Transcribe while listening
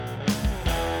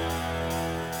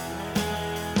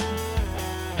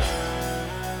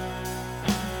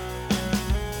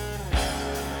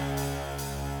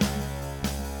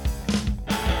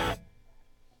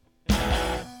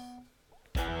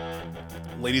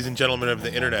Ladies and gentlemen of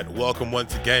the internet, welcome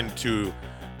once again to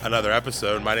another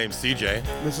episode. My name's CJ.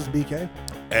 This is BK.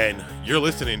 And you're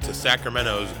listening to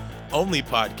Sacramento's only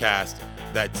podcast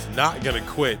that's not going to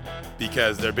quit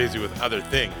because they're busy with other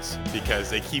things,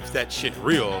 because they keep that shit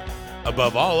real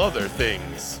above all other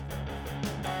things.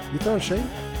 You throwing shade?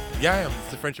 Yeah, I am.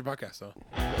 It's the Friendship Podcast, though.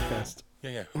 Podcast.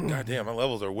 Yeah. God damn, my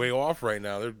levels are way off right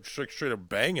now. They're straight up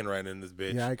banging right in this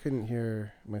bitch. Yeah, I couldn't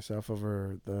hear myself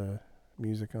over the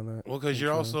music on that. Well, because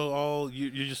you're also all you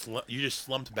just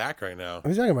slumped back right now. What are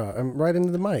you talking about? I'm right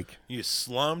into the mic. You just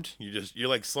slumped. You're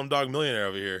like Slumdog Millionaire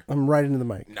over here. I'm right into the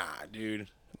mic. Nah, dude.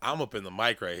 I'm up in the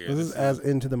mic right here. This is as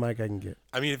into the mic I can get.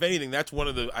 I mean, if anything, that's one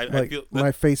of the. I feel that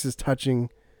my face is touching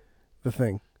the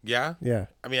thing. Yeah? Yeah.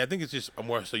 I mean, I think it's just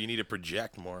more so you need to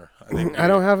project more. I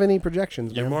don't have any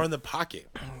projections, You're man. more in the pocket.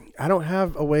 I don't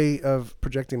have a way of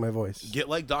projecting my voice. Get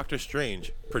like Doctor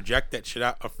Strange. Project that shit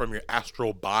out from your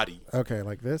astral body. Okay,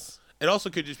 like this? It also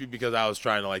could just be because I was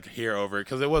trying to like hear over it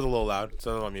because it was a little loud.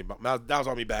 So that was on me. That was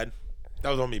on me bad.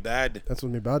 That was on me bad. That's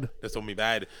on me bad. That's on me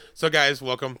bad. So guys,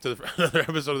 welcome to another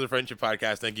episode of the Friendship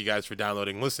Podcast. Thank you guys for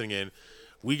downloading, listening in.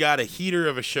 We got a heater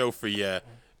of a show for you.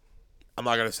 I'm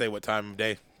not gonna say what time of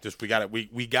day. Just we got it.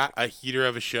 We got a heater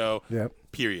of a show. Yep.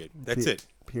 Period. That's it.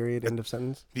 Period. End of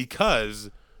sentence. Because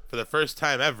for the first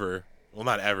time ever, well,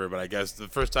 not ever, but I guess the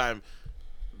first time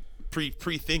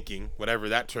pre-thinking, whatever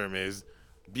that term is,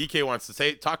 BK wants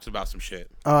to talks about some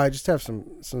shit. Oh, I just have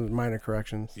some minor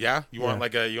corrections. Yeah, you want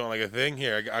like a thing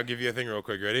here? I'll give you a thing real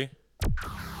quick. Ready?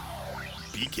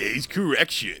 BK's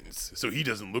corrections, so he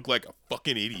doesn't look like a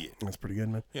fucking idiot. That's pretty good,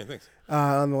 man. Yeah, thanks.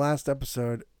 On the last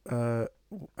episode,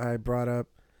 I brought up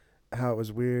how it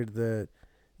was weird that,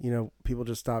 people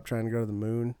just stopped trying to go to the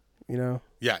moon,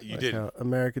 Yeah, you did. How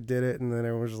America did it, and then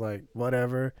everyone was just like,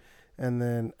 whatever. And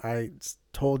then I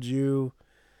told you,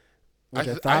 which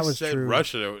I thought was said true.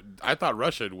 Russia. I thought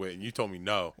Russia would win. You told me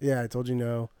no. Yeah, I told you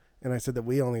no. And I said that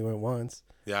we only went once.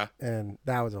 Yeah. And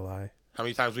that was a lie. How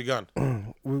many times we gone?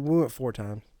 we went 4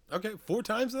 times. Okay, 4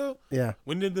 times though? Yeah.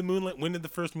 When did the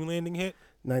first moon landing hit?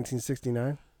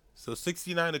 1969. So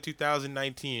 69 to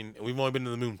 2019, and we've only been to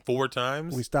the moon 4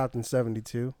 times. We stopped in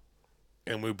 72.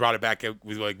 And we brought it back.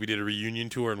 We did a reunion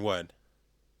tour and what?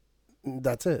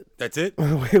 That's it. That's it?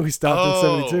 We stopped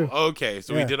in 72. Okay.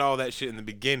 So we did all that shit in the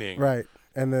beginning. Right.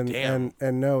 And then Damn.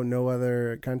 and no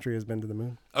other country has been to the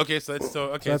moon. Okay, so that's still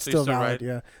okay. So that's still valid,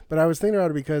 yeah. But I was thinking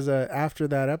about it because after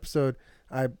that episode,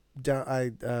 I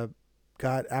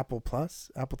got Apple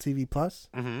TV Plus,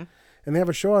 mm-hmm. and they have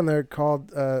a show on there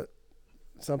called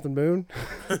Something Moon.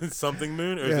 Something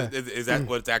Moon, or Yeah. is that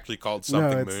what it's actually called?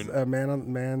 Something Moon. No, it's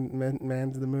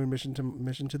man to the moon, mission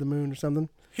to the moon, or something.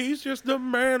 He's just a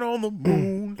man on the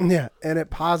moon. Yeah, and it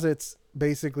posits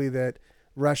basically that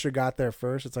Russia got there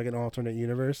first. It's like an alternate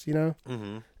universe,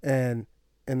 Mm-hmm.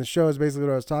 And the show is basically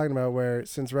what I was talking about, where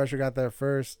since Russia got there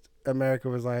first, America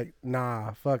was like,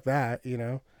 nah, fuck that,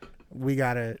 we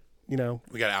gotta,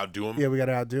 we gotta outdo them. Yeah, we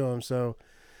gotta outdo them. So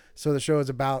the show is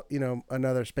about,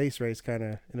 another space race kind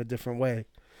of in a different way.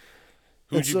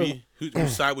 Whose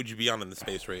side would you be on in the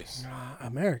space race?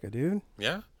 America, dude.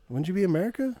 Yeah? Wouldn't you be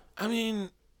America? I mean,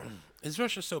 is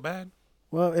Russia so bad?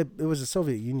 Well, it was the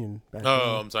Soviet Union back then.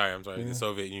 I'm sorry. Yeah. The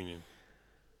Soviet Union.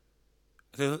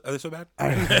 Are they so bad?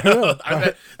 I don't know.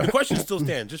 The question still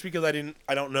stands. Just because I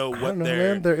don't know what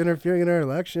man. They're interfering in our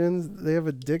elections. They have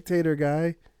a dictator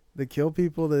guy that kill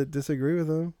people that disagree with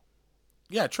him.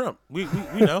 Yeah, Trump. We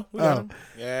know. We got him.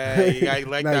 Yeah, you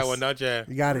like Nice. that one, don't you?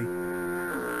 You got it.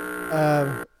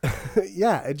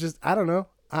 Yeah, it just, I don't know.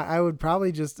 I would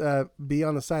probably just be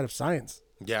on the side of science.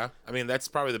 Yeah, I mean, that's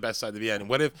probably the best side to be on.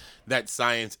 What if that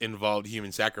science involved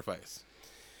human sacrifice?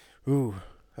 Ooh.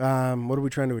 What are we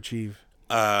trying to achieve?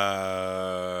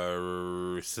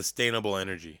 Sustainable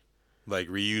energy. Like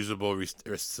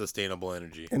reusable, sustainable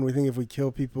energy. And we think if we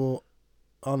kill people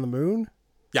on the moon?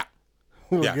 Yeah.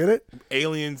 We'll get it?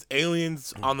 Aliens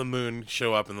on the moon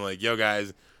show up and they're like, yo,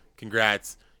 guys,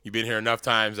 congrats. You've been here enough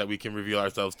times that we can reveal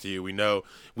ourselves to you. We know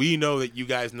that you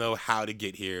guys know how to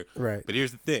get here. Right. But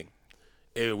here's the thing.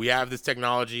 We have this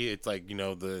technology. It's like,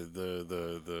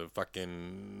 the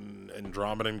fucking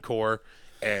Andromedan core.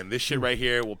 And this shit right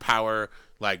here will power,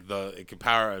 it can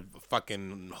power a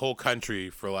fucking whole country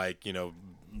for,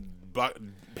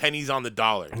 pennies on the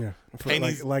dollar. Yeah.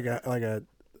 Pennies. Like a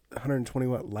 120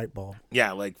 watt light bulb.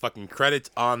 Yeah, like fucking credits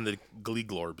on the Glee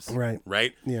Glorbs. Right.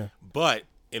 Right? Yeah. But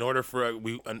in order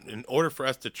for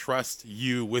us to trust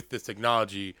you with this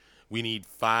technology, we need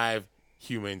 5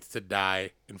 humans to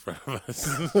die in front of us.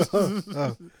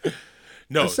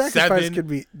 No, a sacrifice 7. could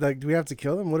be like, do we have to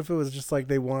kill them? What if it was just like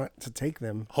they want to take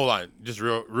them? Hold on, just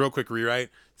real quick rewrite.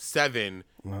 7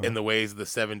 Uh-huh. in the ways of the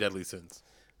 7 deadly sins.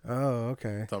 Oh,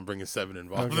 okay. So I'm bringing 7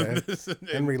 involved Okay. in this.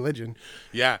 And religion.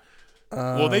 Yeah.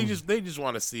 Well, they just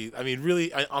want to see. I mean,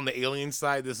 really, on the alien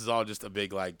side, this is all just a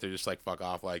big like. They're just like fuck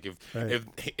off. Like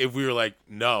if we were like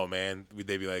no man, they'd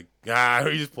be like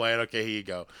we're just playing. Okay, here you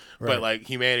go. Right. But like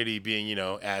humanity being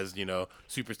as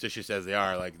superstitious as they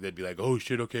are, like they'd be like oh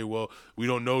shit okay well we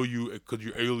don't know you because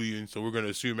you're alien so we're gonna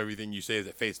assume everything you say is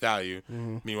at face value.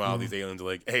 Meanwhile, these aliens are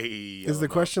like hey. Is the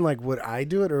question like would I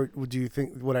do it or would you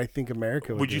think would I think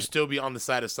America would? Would you still be on the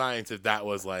side of science if that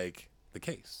was like the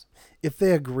case? If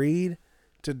they agreed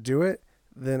to do it,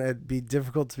 then it'd be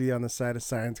difficult to be on the side of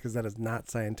science because that is not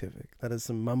scientific. That is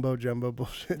some mumbo jumbo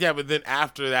bullshit. Yeah, but then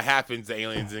after that happens, the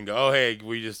aliens then go, "Oh, hey,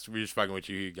 we just fucking with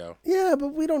you. Here you go." Yeah, but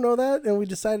we don't know that, and we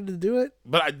decided to do it.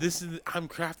 But I'm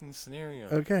crafting the scenario.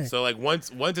 Okay. So like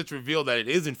once it's revealed that it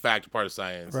is in fact part of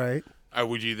science, Right.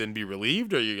 Would you then be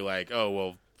relieved, or you're like, "Oh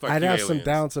well, fuck I'd you, have aliens." some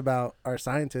doubts about our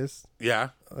scientists Yeah.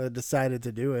 decided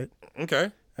to do it.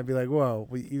 Okay. I'd be like, whoa,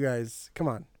 you guys, come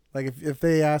on. Like if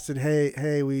they asked it,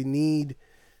 hey, we need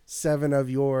 7 of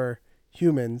your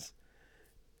humans.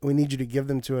 We need you to give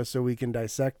them to us so we can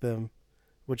dissect them,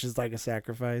 which is like a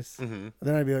sacrifice. Mm-hmm.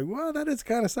 Then I'd be like, well, that is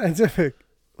kind of scientific.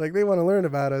 Like they want to learn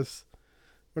about us.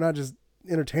 We're not just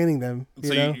entertaining them.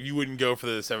 So know? you wouldn't go for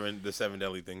the seven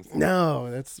deadly things? No,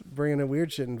 that's bringing a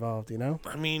weird shit involved.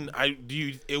 I mean,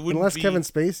 it wouldn't unless be, Kevin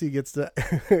Spacey gets to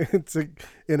to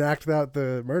enact out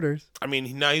the murders. I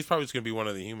mean, no, he's probably just gonna be one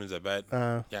of the humans. I bet.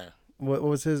 Yeah. What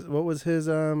was his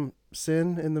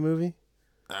sin in the movie?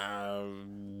 I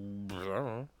don't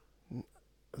know.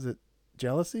 Is it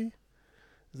jealousy?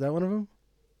 Is that one of them?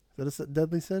 Is that a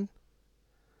deadly sin?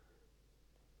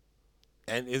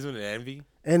 And isn't it envy?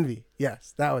 Envy.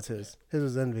 Yes, that was his. His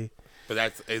was envy.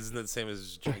 But isn't it the same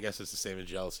as? I guess it's the same as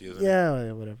jealousy, isn't it?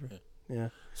 Yeah, whatever. Yeah.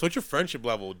 So what's your friendship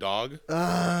level, dog? What's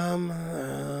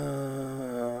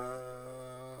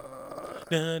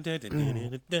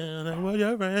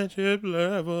your friendship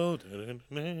level?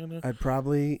 I'd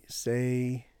probably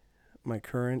say my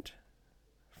current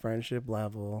friendship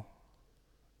level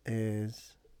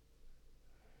is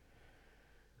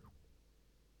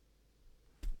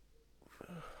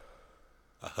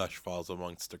A hush falls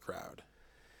amongst the crowd.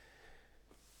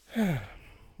 Yeah,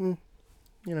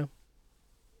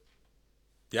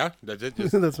 that's it.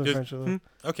 That's my friendship level.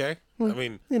 Okay. I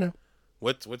mean,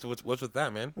 what's with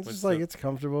that, man? It's just like it's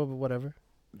comfortable, but whatever.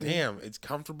 Damn, it's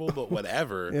comfortable, but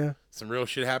whatever. Yeah. Some real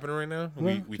shit happening right now.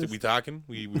 No, We talking.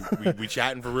 We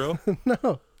chatting for real.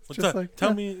 No. What's up? Like,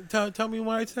 tell me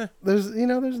why it's there's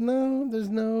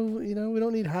no we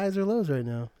don't need highs or lows right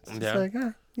now. It's just like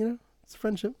it's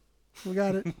friendship. We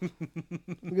got it.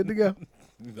 We're good to go.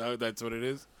 No, that's what it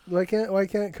is. Why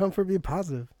can't comfort be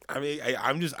positive? I mean,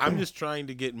 I'm just trying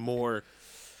to get more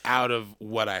out of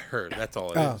what I heard. That's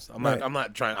all it is. I'm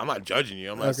not judging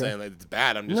you. I'm not saying that it's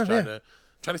bad. I'm just trying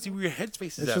to see where your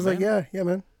headspace is it's at. Just man. like yeah,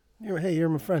 man. You're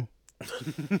my friend.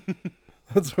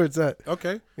 That's where it's at.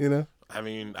 Okay. I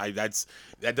mean,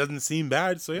 that doesn't seem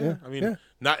bad. So yeah. I mean,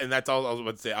 not, and that's all I was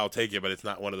about to say. I'll take it, but it's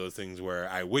not one of those things where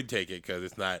I would take it because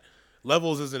it's not.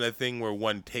 Levels isn't a thing where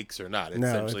one takes or not.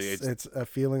 It's a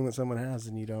feeling that someone has,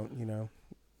 and you don't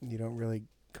really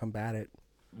combat it.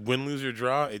 Win, lose, or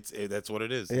draw. That's what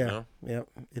it is. Yeah. Yep.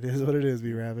 It is what it is.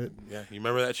 B-Rabbit. Yeah. You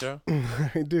remember that show?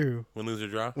 I do. Win, lose, or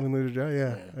draw. Win, lose, or draw.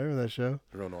 Yeah. I remember that show.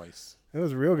 Real nice. It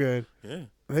was real good. Yeah.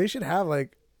 They should have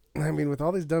with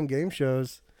all these dumb game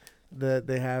shows that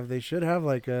they should have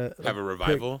a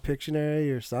revival,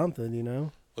 Pictionary or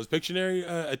something. Was Pictionary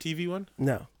a TV one?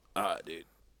 No. Dude.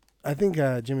 I think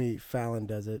Jimmy Fallon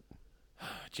does it.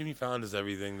 Jimmy Fallon does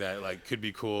everything that could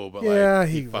be cool, but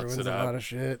he fucks ruins it a up. lot of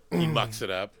shit. He mucks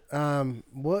it up.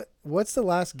 What's the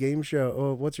last game show?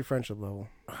 Oh, what's your friendship level?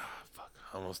 Fuck,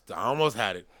 I almost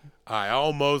had it. I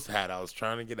was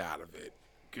trying to get out of it.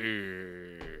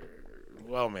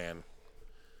 Well, man.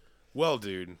 Well,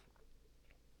 dude.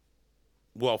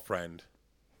 Well, friend.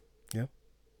 Yep.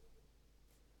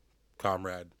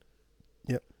 Comrade.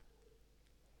 Yep.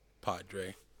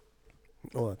 Padre.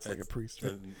 Oh, that's like a priest.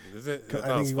 Right? Is it?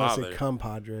 I think you want to say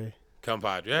compadre.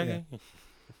 Compadre.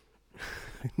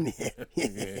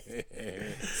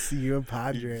 See you in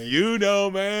Padre. You know,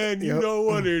 man. You know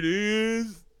what it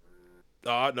is.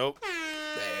 Oh, nope.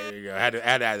 There you go. I had to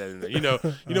add that in there. You know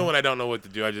when I don't know what to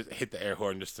do, I just hit the air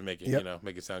horn just to make it,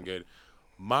 make it sound good.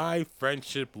 My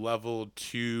friendship level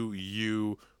to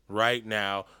you right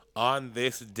now on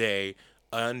this day,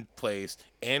 place,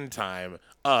 and time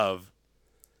of,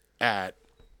 at,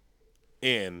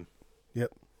 in.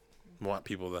 Yep. I want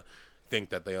people to think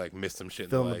that they like missed some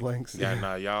shit. Fill in the like, blanks. Yeah,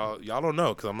 nah, y'all don't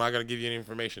know because I'm not gonna give you any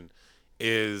information.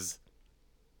 Is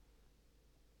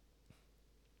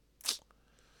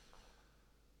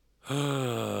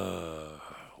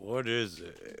what is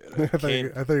it? I thought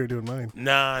you were doing mine.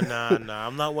 Nah.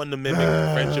 I'm not one to mimic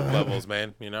friendship levels,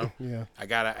 man. You know. Yeah. I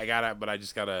gotta, but I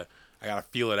gotta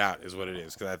feel it out, is what it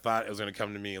is. Because I thought it was gonna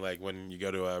come to me like when you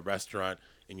go to a restaurant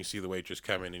and you see the waitress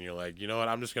coming and you're like, you know what?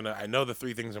 I know the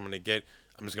 3 things I'm gonna get.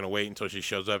 I'm just gonna wait until she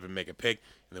shows up and make a pick.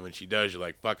 And then when she does, you're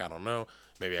like, fuck, I don't know.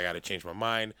 Maybe I gotta change my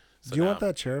mind. So do you want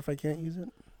that chair if I can't use it?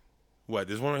 What,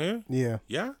 this one right here? Yeah.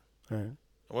 Yeah. All right.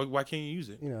 Why can't you use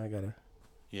it? You know, I gotta.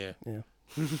 Yeah. Yeah.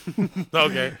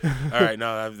 Okay. All right.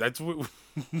 No, that's I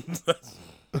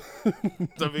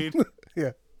mean,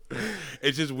 Yeah.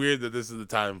 it's just weird that this is the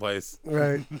time and place.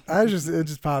 Right. It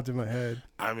just popped in my head.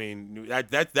 I mean,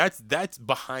 that's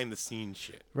behind the scenes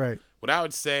shit. Right. What I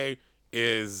would say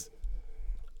is,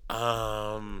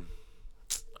 I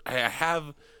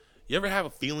have. You ever have a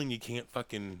feeling you can't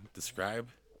fucking describe?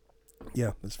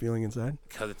 Yeah, this feeling inside.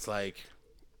 Because it's like,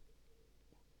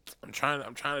 I'm trying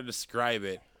to describe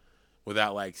it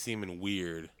without like seeming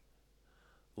weird.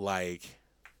 Like,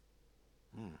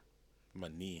 my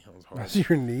knee. That was hard. That's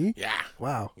your knee? Yeah.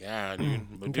 Wow. Yeah,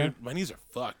 dude. But Okay. dude, my knees are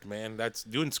fucked, man. That's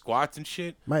doing squats and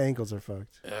shit. My ankles are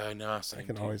fucked. No, I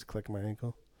can always click my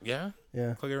ankle. Yeah?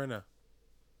 Yeah. Click it right now.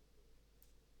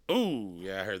 Ooh,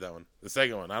 yeah, I heard that one. The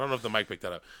second one. I don't know if the mic picked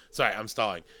that up. Sorry, I'm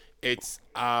stalling. It's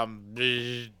God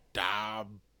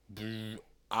damn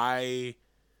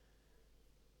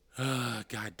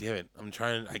it.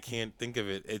 I can't think of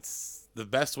it. It's the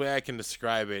best way I can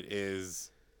describe it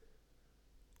is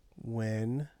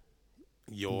When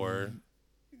you're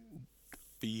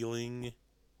feeling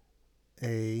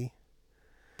a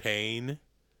pain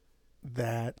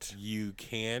that you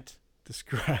can't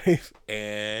describe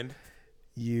and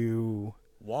you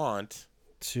want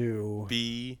to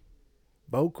be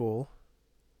vocal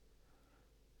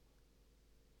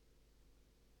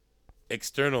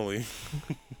externally.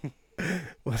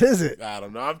 What is it? I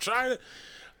don't know. I'm trying to.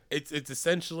 It's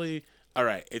essentially all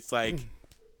right. It's like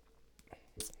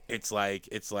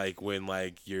when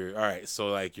like you're all right. So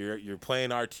like you're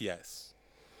playing RTS,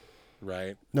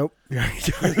 right? Nope. You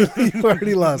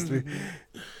already lost me.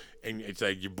 And it's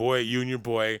like you and your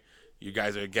boy, you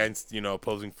guys are against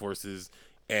opposing forces,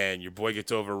 and your boy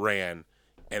gets overran,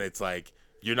 and it's like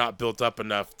you're not built up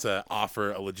enough to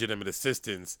offer a legitimate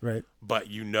assistance, Right. But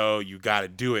you got to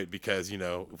do it because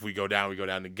if we go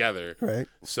down together, Right.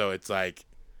 So it's like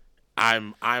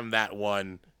I'm that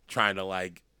one trying to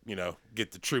like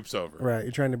get the troops over, Right.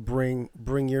 You're trying to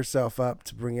bring yourself up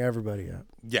to bring everybody up.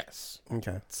 Yes.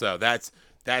 Okay. So that's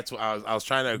what I was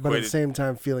trying to equate. But at the same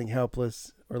time, feeling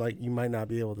helpless or like you might not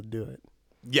be able to do it.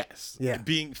 Yes. Yeah.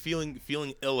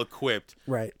 Feeling ill-equipped.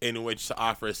 Right. In which to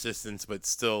offer assistance, but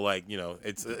still like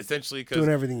it's essentially because doing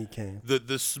everything you can.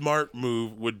 The smart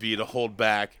move would be to hold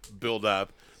back, build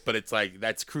up, but it's like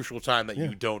that's crucial time that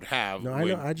you don't have. No, I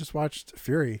know. I just watched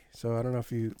Fury, so I don't know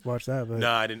if you watched that. But no,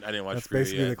 I didn't watch. That's Fury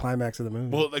basically yet. the climax of the movie.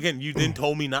 Well, again, you then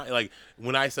told me not like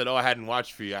when I said, "Oh, I hadn't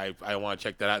watched Fury. I want to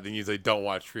check that out." Then you say, "Don't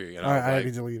watch Fury." And I already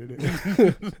deleted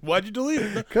it. Why'd you delete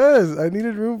it? Because I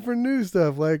needed room for new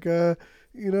stuff like the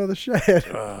Shed.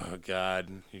 Oh God!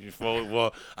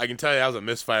 Well, I can tell you that was a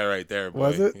misfire right there, boy.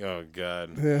 Was it? Oh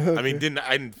God! Yeah, okay. I mean,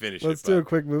 I didn't finish Let's it. do a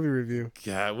quick movie review.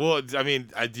 Yeah. Well, I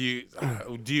mean, do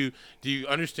you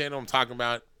understand what I'm talking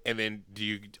about? And then do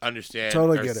you understand?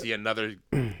 Totally or get see another?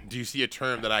 Do you see a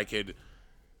term that I could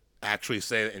actually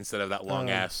say instead of that long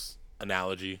ass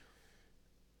analogy?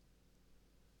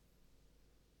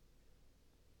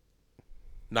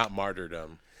 Not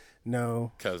martyrdom.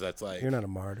 No, because that's like you're not a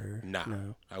martyr. Nah,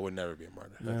 no. I would never be a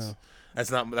martyr. No. That's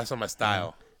not my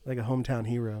style. Like a hometown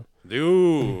hero.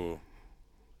 Dude, I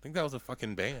think that was a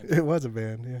fucking band. It was a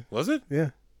band. Yeah. Was it?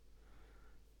 Yeah.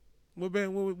 What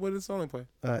band? What did the song play?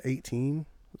 18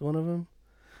 was one of them.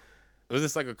 Was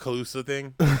this like a Colusa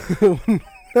thing?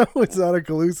 No, it's not a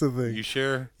Colusa thing. You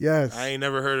sure? Yes. I ain't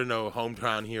never heard of no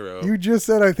hometown hero. You just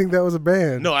said I think that was a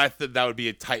band. No, I thought that would be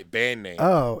a type band name.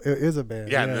 Oh, it is a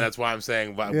band. Yeah, and that's why I'm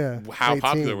saying. How 18.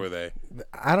 popular were they?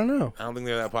 I don't know. I don't think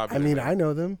they're that popular. I mean, man. I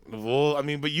know them. Well, I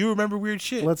mean, but you remember weird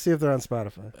shit. Let's see if they're on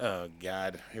Spotify. Oh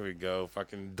God, here we go.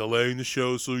 Fucking delaying the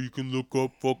show so you can look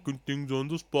up fucking things on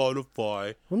the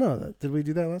Spotify. Well, no, did we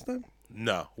do that last time?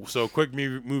 No. So quick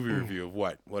movie review of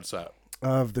what? What's up?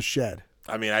 Of The Shed.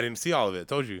 I mean, I didn't see all of it. I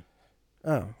told you.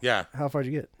 Oh. Yeah. How far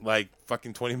did you get? Like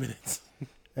fucking 20 minutes.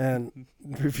 And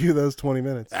review those 20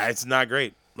 minutes. It's not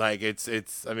great. Like it's.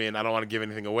 I mean, I don't want to give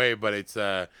anything away, but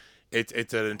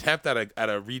It's an attempt at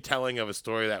a retelling of a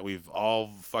story that we've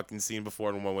all fucking seen before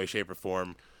in one way, shape, or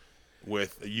form,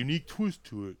 with a unique twist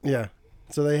to it. Yeah.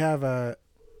 So they have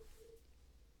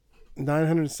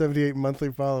 978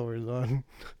 monthly followers on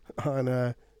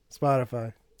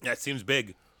Spotify. That seems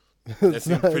big. That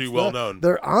seems pretty well known.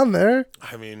 They're on there.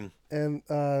 I mean, and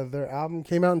their album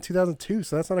came out in 2002,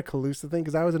 so that's not a Colusa thing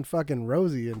because I was in fucking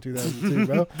Rosie in 2002,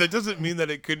 bro. That doesn't mean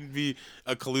that it couldn't be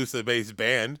a Colusa-based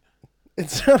band.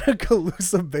 It's not a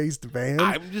Colusa-based band.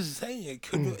 I'm just saying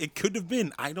it could have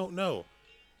been. I don't know.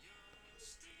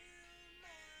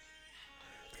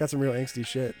 It's got some real angsty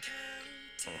shit.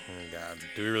 Oh my god,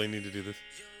 do we really need to do this?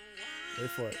 Wait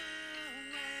for it.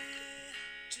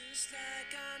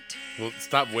 Well,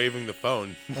 stop waving the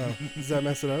phone. Oh, does that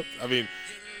mess it up? I mean,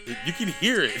 you can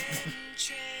hear it.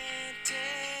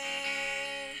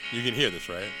 You can hear this,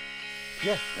 right?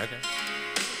 Yeah. Okay.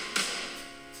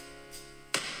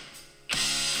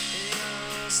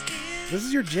 This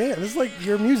is your jam. This is like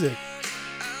your music.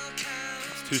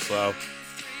 It's too slow.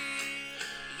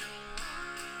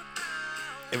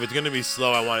 If it's going to be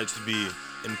slow, I want it to be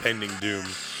impending doom.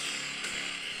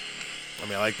 I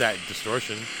mean, I like that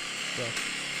distortion. Yeah.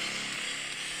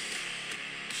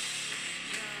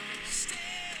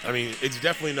 I mean, it's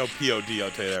definitely no POD, I'll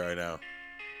tell you that right now.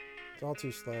 It's all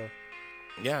too slow.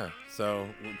 Yeah, so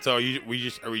are we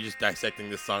just dissecting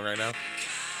this song right now?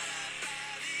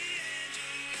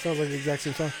 Sounds like the exact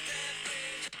same song.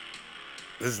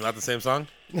 This is not the same song?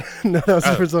 No, that was a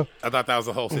different song. I thought that was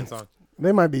the whole same song.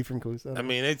 They might be from Colusa. I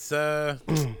mean, it's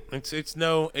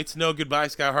no Goodbye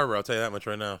Sky Harbor, I'll tell you that much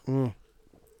right now.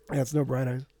 Yeah, it's no Bright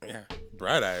Eyes. Yeah,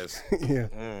 Bright Eyes.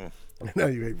 Yeah. I know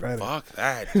you hate Bright Eyes. Fuck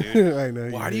that, dude. I know.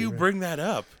 Why do you bring that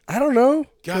up? I don't know.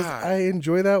 God, I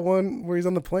enjoy that one where he's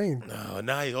on the plane. No,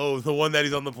 the one that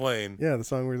he's on the plane. Yeah, the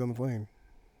song where he's on the plane.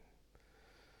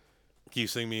 Can you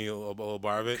sing me a little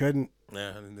bar of it? Couldn't.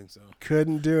 Nah, I didn't think so.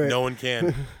 Couldn't do it. No one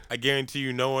can. I guarantee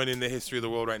you, no one in the history of the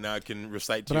world right now can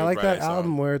recite to you. But I like that song.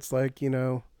 album where it's like, you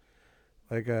know,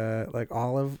 like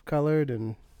olive colored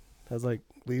and has like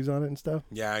leaves on it and stuff.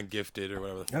 Yeah, Gifted or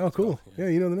whatever. Oh, cool. Yeah,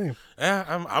 you know the name.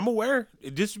 Yeah, I'm aware.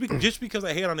 Just because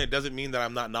I hate on it doesn't mean that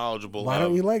I'm not knowledgeable. Why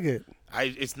don't you like it?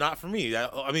 It's not for me.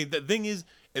 I mean, the thing is,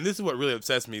 and this is what really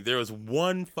obsessed me. There was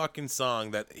one fucking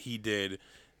song that he did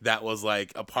that was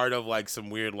like a part of like some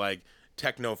weird like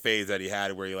techno phase that he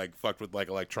had where he like fucked with like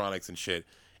electronics and shit,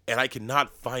 and I could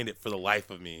not find it for the life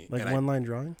of me. Like and one line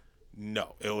drawing?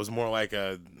 No, it was more like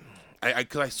because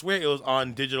I swear it was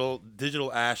on digital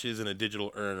ashes in a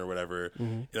digital urn or whatever. Mm-hmm.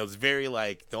 And it was very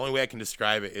like, the only way I can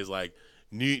describe it is like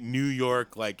New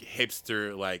York like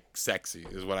hipster like sexy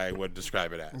is what I would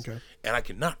describe it as. Okay. And I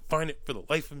cannot find it for the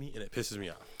life of me, and it pisses me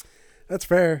off. That's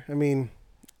fair. I mean,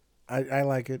 I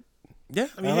like it. Yeah,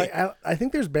 I mean, I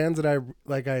think there's bands that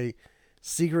I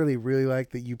secretly really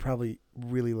like that you probably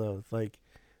really loathe. Like,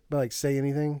 but like Say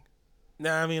Anything.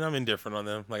 Nah, I mean, I'm indifferent on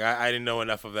them. Like, I didn't know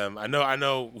enough of them. I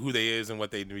know who they is and what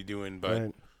they be doing, but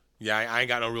right. Yeah, I ain't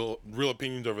got no real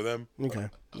opinions over them. Okay,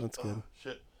 that's good.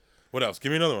 Shit. What else?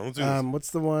 Give me another one. Let's do this.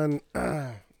 What's the one?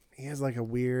 He has like a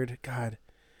weird God.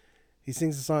 He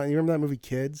sings a song. You remember that movie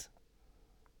Kids?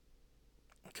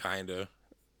 Kinda.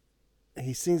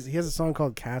 He has a song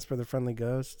called Casper the Friendly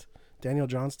Ghost. Daniel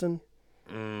Johnston?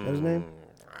 Is that his name?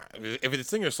 If it's a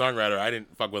singer-songwriter, I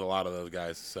didn't fuck with a lot of those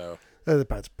guys, so.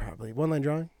 That's probably one line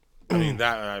drawing.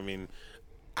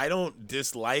 I don't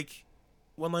dislike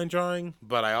one line drawing,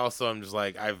 but I also am just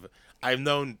like I've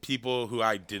known people who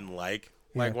I didn't like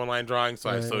one line drawing, so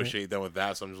I associate them with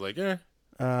that. So I'm just like,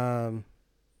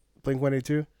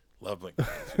 Blink-182. Love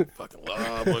Blink-182. Fucking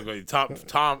love Blink-182.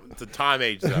 Tom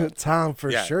aged out. Tom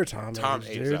for sure. Tom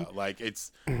aged out. Like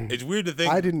it's weird to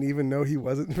think. I didn't even know he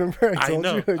wasn't. Remember? I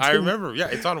know. I remember. Yeah,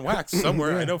 it's on wax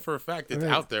somewhere. I know for a fact it's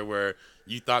out there where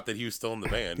you thought that he was still in the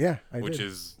band. Yeah, which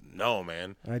is no,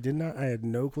 man. I did not. I had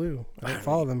no clue. I didn't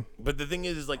follow them. But the thing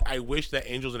is like I wish that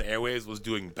Angels and Airwaves was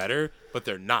doing better, but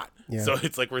they're not. Yeah. So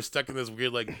it's like we're stuck in this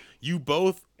weird like you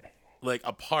both like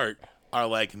apart are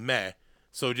like meh.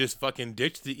 So just fucking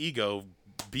ditch the ego,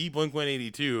 be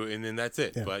Blink-182, and then that's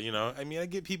it. Yeah. But, you know, I mean, I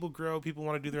get people grow. People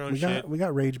want to do their own shit. We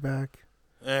got Rage back.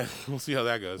 We'll see how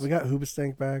that goes. We got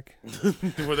Hoobastank back.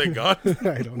 Were they gone?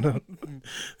 I don't know.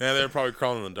 Yeah, they're probably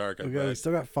crawling in the dark. We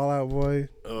still got Fall Out Boy.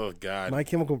 Oh, God. My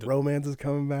Chemical Romance is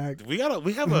coming back. We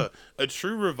have a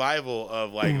true revival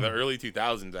of, like, the early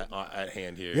 2000s at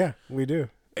hand here. Yeah, we do.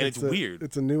 And it's weird.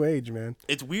 It's a new age, man.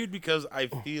 It's weird because I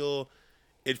feel...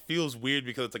 It feels weird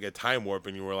because it's like a time warp,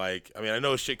 and you were like, I mean, I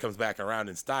know shit comes back around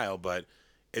in style, but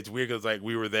it's weird because like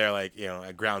we were there, like, you know,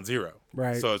 at ground zero,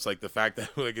 right? So it's like the fact that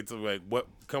like it's like, what?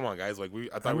 Come on, guys, like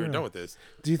I thought we were done with this.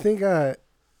 Do you think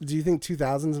Do you think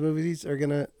 2000s movies are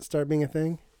gonna start being a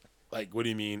thing? Like, what do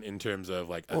you mean in terms of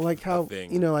like Well, like how a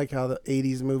thing? you know, like how the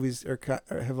 80s movies or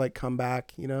have like come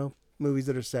back. You know, movies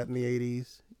that are set in the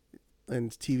 80s and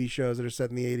TV shows that are set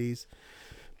in the 80s.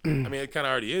 I mean, it kind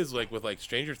of already is, like with like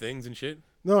Stranger Things and shit.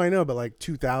 No, I know, but like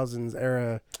 2000s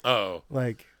era. Oh,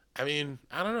 Like, I mean,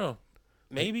 I don't know.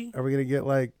 Maybe are we gonna get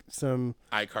like some?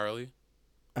 iCarly.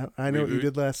 I know what you Reboot?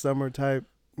 did last summer type.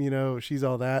 You know, She's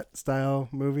All That style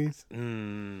movies.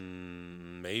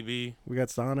 Maybe. We got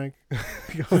Sonic,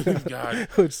 God.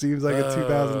 which seems like a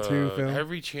 2002 film.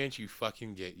 Every chance you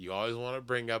fucking get, you always want to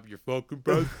bring up your fucking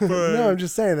best friend. No, I'm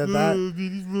just saying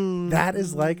that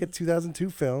is like a 2002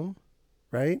 film,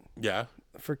 right? Yeah.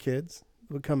 For kids,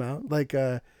 it would come out like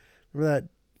remember that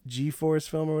G-Force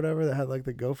film or whatever that had like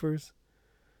the gophers.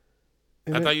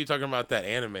 I thought you were talking about that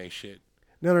anime shit.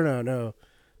 No.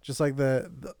 Just like there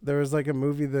was like a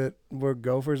movie that where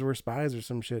gophers were spies or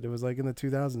some shit. It was like in the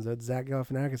 2000s. That Zach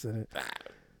Galifianakis in it.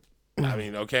 I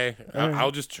mean, okay,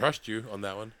 I'll just trust you on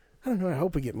that one. I don't know. I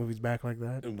hope we get movies back like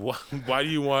that. Why do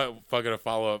you want fucking a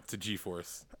follow up to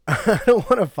G-Force? I don't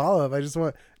want to follow up. I just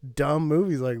want dumb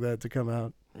movies like that to come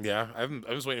out. Yeah, I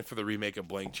was waiting for the remake of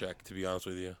Blank Check, to be honest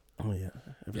with you. Oh yeah,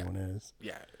 everyone is.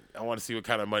 Yeah, I want to see what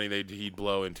kind of money he'd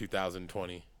blow in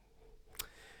 2020.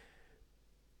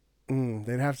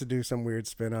 They'd have to do some weird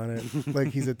spin on it, like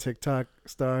he's a TikTok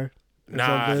star.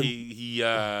 Nah, something. he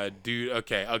dude.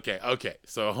 Okay.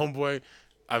 So homeboy,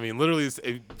 I mean, literally,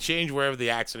 change wherever the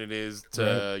accident is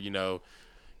to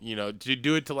to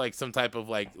do it to like some type of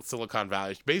like Silicon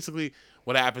Valley. Basically,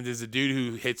 what happens is the dude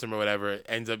who hits him or whatever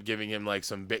ends up giving him like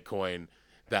some Bitcoin.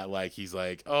 That like he's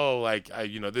like, oh, like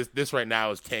this right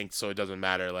now is tanked, so it doesn't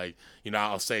matter. Like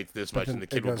I'll say it's this much, and the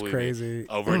kid will believe crazy. me.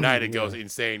 Overnight, it goes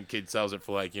insane. Kid sells it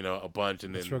for like a bunch,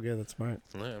 and then that's real good. That's smart.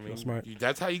 Yeah, I mean, smart.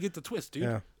 That's how you get the twist, dude.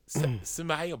 Yeah.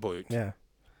 Boy. Yeah.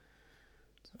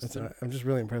 I'm just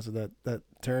really impressed with that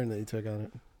turn that you took on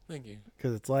it. Thank you.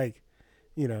 Because it's like,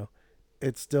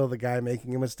 it's still the guy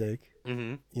making a mistake.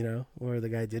 Mm-hmm. Where the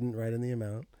guy didn't write in the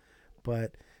amount,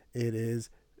 but it is.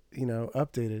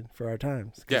 Updated for our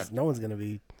times. Because no one's going to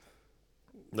be...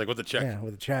 Like with a check. Yeah,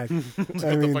 with a check. What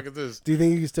the fuck is this? Do you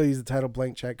think you can still use the title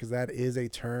blank check? Because that is a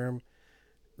term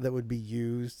that would be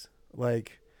used,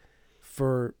 like,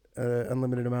 for an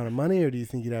unlimited amount of money? Or do you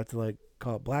think you'd have to, like,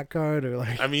 call it black card? Or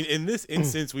like... I mean, in this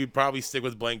instance, we'd probably stick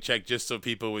with blank check just so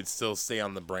people would still stay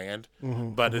on the brand.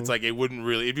 But it's like, it wouldn't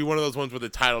really... It'd be one of those ones where the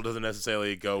title doesn't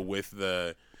necessarily go with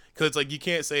the... Because it's like you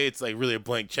can't say it's like really a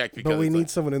blank check because. But we need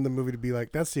someone in the movie to be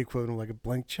like, that's the equivalent of like a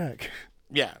blank check.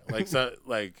 Yeah, like so,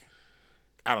 like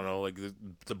I don't know, like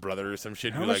the brother or some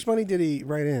shit. How much money did he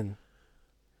write in?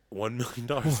 $1 million.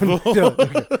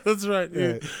 Okay. That's right,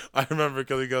 dude. Right. I remember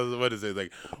because he goes, "What is it?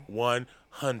 Like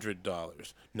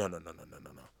 $100? No.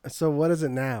 So what is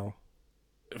it now?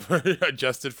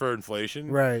 Adjusted for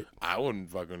inflation, Right? I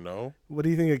wouldn't fucking know. What do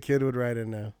you think a kid would write in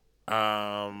now?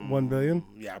 1 billion?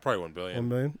 Yeah, probably 1 billion. 1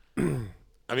 billion?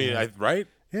 I mean, right?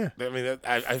 Yeah. I mean,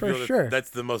 I For feel sure. that's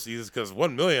the most easiest because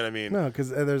 1 million. I mean, No, because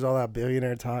there's all that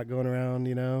billionaire talk going around.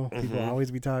 People always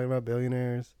be talking about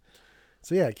billionaires.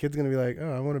 So yeah, a kid's gonna be like,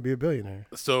 "Oh, I want to be a billionaire."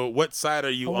 So what side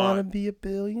are you I on? want to be a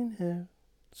billionaire.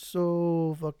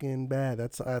 So fucking bad.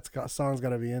 That song's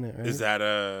gotta be in it, right? Is that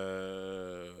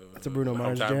That's a Bruno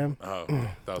Mars jam? Oh,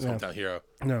 that was Yeah. Hometown Hero.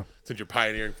 No, Since you're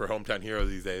pioneering for Hometown Heroes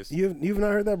these days. you've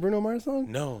not heard that Bruno Mars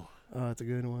song? No, Oh, it's a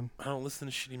good one. I don't listen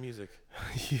to shitty music.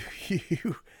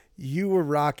 you were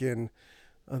rocking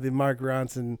the Mark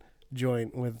Ronson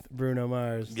joint with Bruno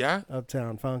Mars. Yeah,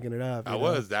 Uptown, funking it up. I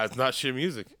was. That's not shit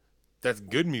music. That's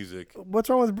good music. What's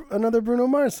wrong with another Bruno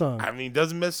Mars song? I mean,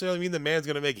 doesn't necessarily mean the man's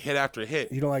gonna make hit after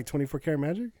hit. You don't like 24 Karat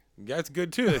Magic? Yeah, it's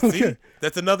good too. See,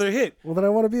 that's another hit. Well, then I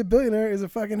Want to Be a Billionaire is a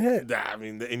fucking hit. Nah, I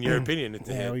mean, in your opinion, it's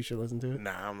a Yeah, hit. we should listen to it.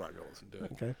 Nah, I'm not gonna listen to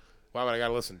it. Okay. Why would I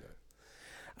gotta listen to it?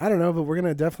 I don't know, but we're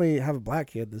gonna definitely have a black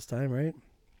kid this time, right?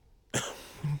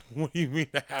 What do you mean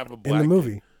to have a black In the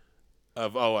movie.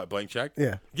 Of what, Blank Check?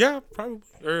 Yeah. Yeah, probably,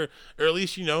 or at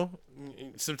least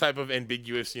some type of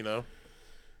ambiguous Ooh,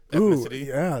 ethnicity.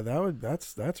 yeah,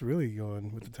 that's really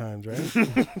going with the times,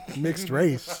 right? Mixed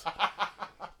race.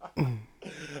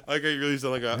 Like you really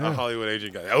sound like a Hollywood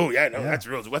agent guy. Oh yeah, no, that's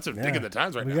real. What's big in the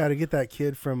times right we now? got to get that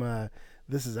kid from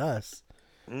This Is Us.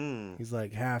 Mm. He's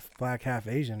like half black, half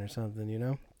Asian or something,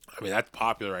 I mean, that's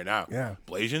popular right now. Yeah.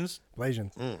 Blasians?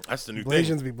 Blasians. That's the new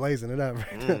Blasians thing. be blazing it up.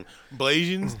 Right?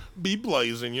 Blasians be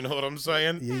blazing. You know what I'm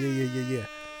saying? Yeah.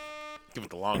 Give it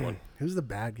the long one. Who's the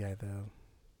bad guy though?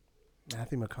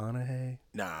 Matthew McConaughey.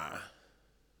 Nah.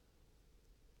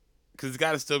 Because it's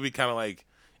got to still be kind of like,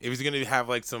 if he's going to have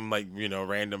like some like,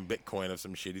 random Bitcoin of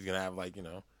some shit, he's going to have like,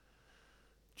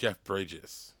 Jeff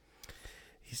Bridges.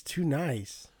 He's too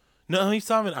nice. No, he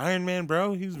saw him in Iron Man,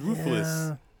 bro. He's ruthless.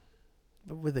 Yeah,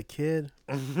 but with a kid,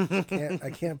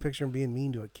 I can't picture him being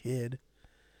mean to a kid.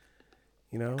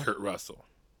 You know, Kurt Russell.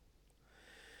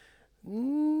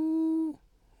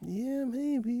 Yeah,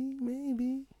 maybe.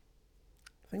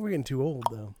 I think we're getting too old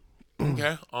though.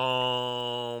 Okay.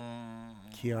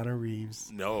 Keanu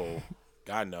Reeves. No.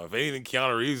 God no. If anything,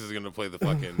 Keanu Reeves is gonna play the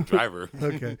fucking driver.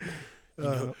 Okay.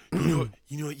 You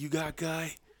know what you got,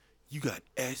 guy? You got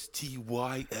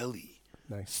Style.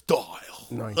 Nice. Style.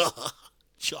 Nice.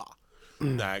 Cha.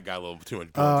 Nah, I got a little too much.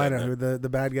 Oh, I know who the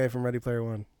bad guy from Ready Player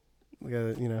One. The guy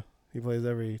that, he plays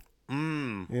every.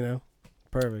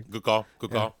 Perfect. Good call.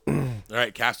 All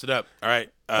right, cast it up. All right,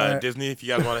 Disney, if you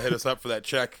guys want to hit us up for that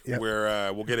check, Yep.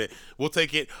 we'll get it. We'll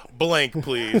take it blank,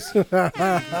 please. You know what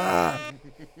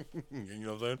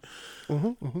I'm saying?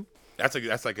 Mm-hmm.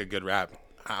 That's like a good rap.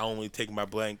 I only take my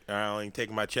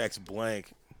checks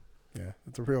blank. Yeah,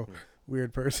 that's a real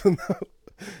weird person though.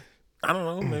 I don't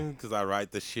know, maybe because I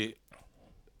write the shit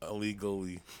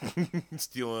illegally,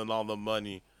 stealing all the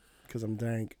money. Because I'm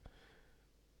dank.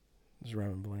 Just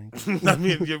rhyming blank. I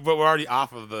mean, but we're already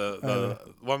off of the.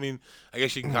 Well, I mean, I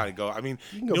guess you can kind of go. I mean,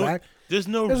 you can go back. There's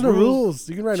no rules.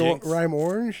 You can rhyme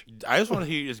orange. I just want to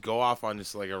hear you just go off on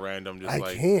just like a random,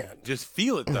 can't. Just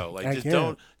feel it though. Like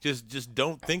just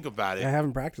don't think about it. I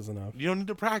haven't practiced enough. You don't need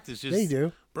to practice. Just they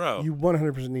do, bro. You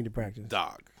 100% need to practice.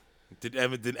 Dog. Did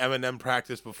Eminem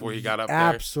practice before he got up there?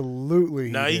 Absolutely.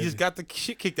 No, he just got the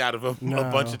shit kicked out of him a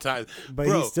bunch of times. But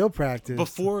bro, he still practiced.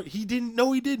 Before he didn't.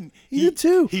 No, he didn't. He did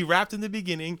too. He rapped in the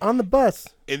beginning on the bus,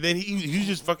 and then he was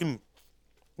just fucking.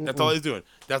 That's all he's doing.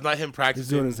 That's not him practicing. He's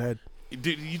doing his head.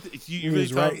 Dude, he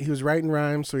was writing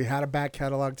rhymes, so he had a back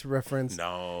catalog to reference.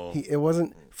 No, it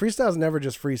wasn't. Freestyle's never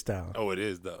just freestyle. Oh, it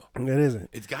is though. It isn't.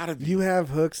 It's gotta be. You have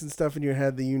hooks and stuff in your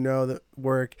head that that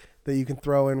work that you can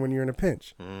throw in when you're in a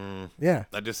pinch. Yeah,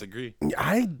 I disagree.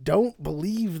 I don't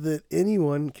believe that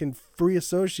anyone can free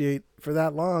associate for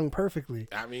that long perfectly.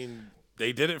 I mean,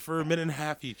 they did it for a minute and a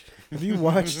half each. Have you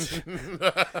watched?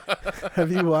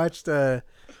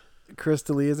 Chris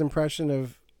D'Elia's impression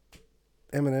of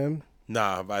Eminem?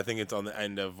 Nah, but I think it's on the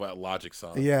end of what Logic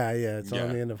song. Yeah, it's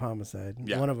on the end of Homicide.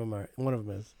 Yeah. One of them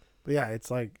is. But yeah, it's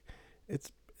like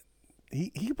he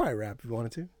could probably rap if he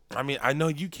wanted to. I mean, I know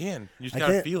you can. You just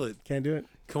gotta feel it. Can't do it.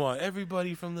 Come on,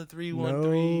 everybody from the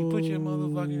 313, put your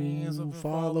motherfucking hands up and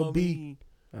follow me.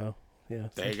 Oh, yeah.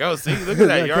 There you go. See, look at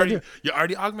that. You're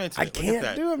already augmented. I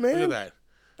can't do it, man. Look at that.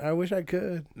 I wish I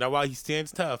could. Now, while he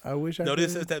stands tough, I wish I could.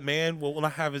 Notice that man will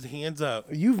not have his hands up.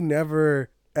 You've never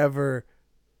ever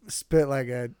spit like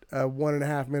a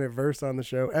 1.5 minute verse on the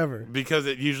show ever, because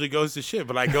it usually goes to shit.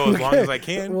 But I go as long as I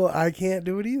can. Well, I can't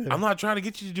do it either. I'm not trying to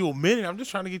get you to do a minute. I'm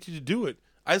just trying to get you to do it.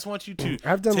 I just want you to.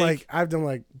 I've done like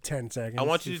 10 seconds. I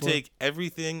want you to take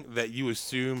everything that you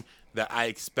assume that I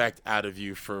expect out of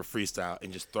you for a freestyle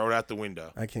and just throw it out the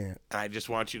window. I can't. And I just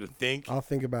want you to think. I'll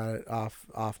think about it off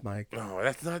mic. No,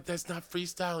 that's not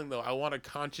freestyling though. I want a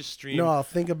conscious stream. No, I'll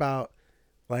think about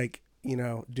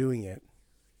doing it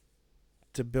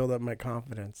to build up my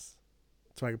confidence,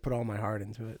 so I can put all my heart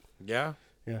into it. Yeah.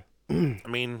 Yeah. I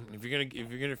mean, if you're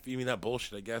gonna feed me that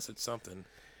bullshit, I guess it's something.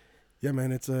 Yeah,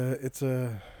 man, it's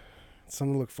something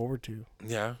to look forward to.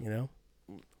 Yeah.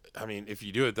 I mean, if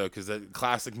you do it though, because the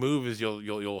classic move is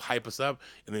you'll hype us up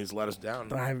and then just let us down.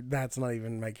 That's not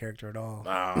even my character at all.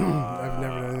 I've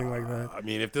never done anything like that. I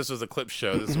mean, if this was a clip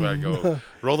show, this is where I go.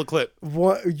 Roll the clip.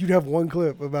 You'd have one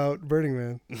clip about Burning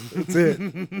Man. That's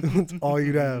it. That's all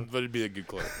you'd have. But it'd be a good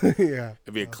clip. Yeah.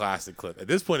 It'd be a classic clip. At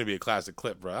this point, it'd be a classic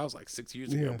clip, bro. That was like 6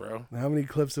 years ago, bro. How many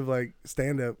clips of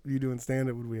you doing stand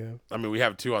up would we have? I mean, we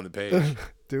have 2 on the page.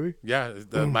 Do we? Yeah,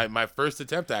 my first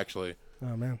attempt actually.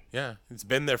 Oh man. Yeah, it's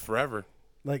been there forever.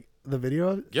 Like the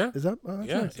video? Yeah. Is up? Oh,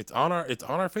 yeah, nice. it's on our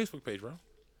Facebook page, bro.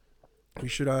 We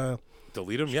should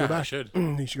delete them. Yeah, I should.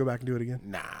 You should go back and do it again.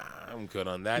 Nah, I'm good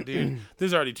on that, dude.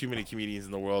 There's already too many comedians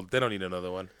in the world. They don't need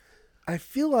another one. I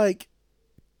feel like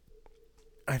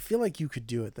you could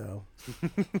do it though.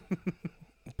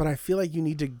 But I feel like you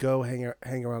need to go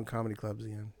hang around comedy clubs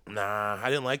again. Nah, I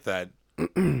didn't like that.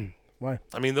 Why?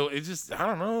 I mean, though, it just, I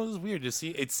don't know. It was weird.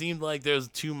 It seemed like there's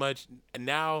too much. And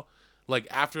now, like,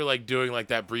 after, like, doing, like,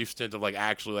 that brief stint of, like,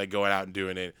 actually, like, going out and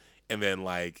doing it and then,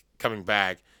 like, coming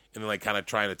back and then, like, kind of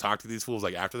trying to talk to these fools,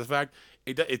 like, after the fact,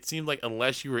 it seemed like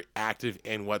unless you were active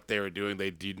in what they were doing,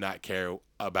 they did not care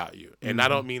about you. And I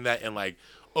don't mean that in, like,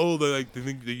 oh, they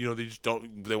think that, they just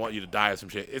don't, they want you to die or some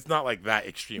shit. It's not like that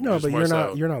extreme. No, but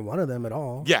you're not one of them at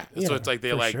all. Yeah. So it's like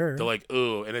they're like,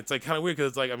 ooh, and it's like kind of weird because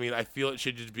it's like, I mean, I feel it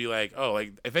should just be like, oh,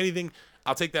 like if anything,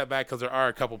 I'll take that back because there are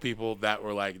a couple people that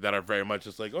were like that are very much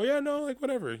just like, oh yeah, no, like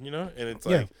whatever, you know. And it's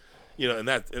like, you know, and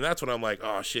that's when I'm like,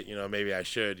 oh shit, you know, maybe I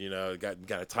should, you know, got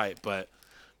kind of tight, but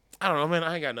I don't know, man.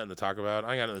 I ain't got nothing to talk about.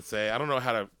 I ain't got nothing to say. I don't know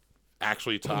how to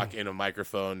actually talk in a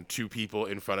microphone to people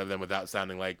in front of them without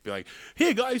sounding like, be like,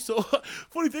 hey guys, so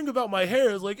funny thing about my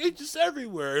hair is like it's just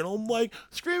everywhere, and I'm like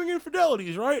screaming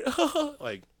infidelities, right?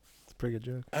 Like, it's a pretty good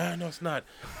joke. No, it's not.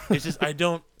 It's just I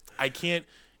can't.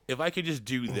 If I could just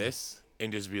do this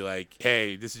and just be like,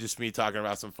 hey, this is just me talking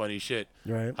about some funny shit,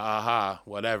 right? Ha ha,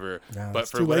 whatever. No, but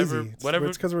it's for too whatever, lazy. whatever,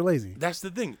 It's because we're lazy. that's the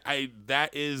thing.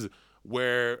 That is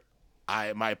where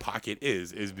my pocket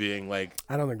is being like.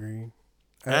 I don't agree.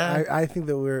 I think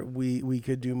that we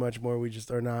could do much more. We just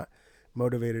are not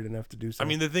motivated enough to do so. I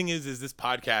mean, the thing is this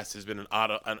podcast has been an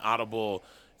audible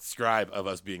scribe of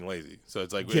us being lazy. So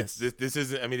it's like, yes. this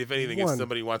isn't. I mean, if anything, if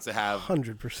somebody wants to have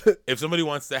 100%, if somebody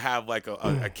wants to have like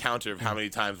a counter of how many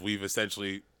times we've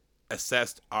essentially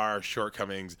assessed our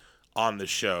shortcomings on the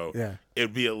show, yeah,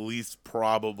 it'd be at least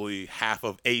probably half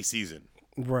of a season.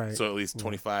 Right. So at least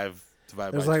 25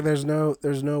 divided by like there's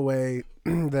no way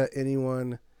that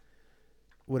anyone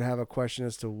would have a question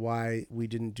as to why we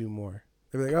didn't do more.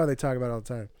 They'd be like, oh, they talk about it all the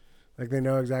time. Like they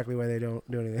know exactly why they don't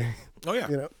do anything. Oh yeah,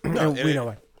 you know, no, we know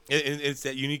why. It's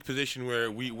that unique position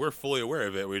where we're fully aware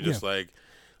of it. We're just like,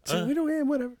 so we don't,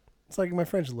 whatever. It's like my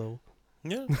French low.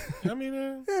 Yeah, I mean,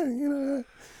 yeah, you know.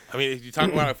 I mean, if you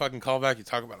talk about a fucking callback, you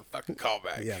talk about a fucking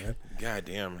callback. Yeah, man. God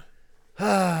damn.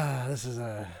 This is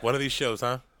one of these shows,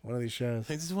 huh? One of these shows.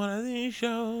 This is one of these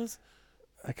shows.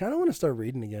 I kind of want to start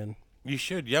reading again. You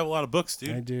should. You have a lot of books,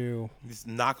 dude. I do. Just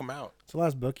knock them out. What's the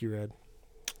last book you read?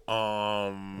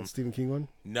 The Stephen King one?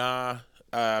 Nah.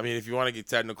 I mean, if you want to get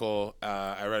technical,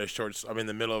 I read I'm in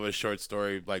the middle of a short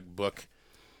story like book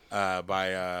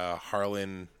by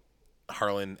Harlan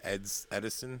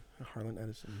Edison. Harlan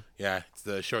Edison. Yeah, it's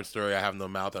the short story. I have no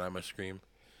mouth and I must scream.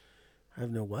 I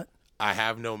have no what? I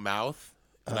have no mouth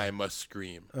and I must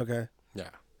scream. Okay. Yeah.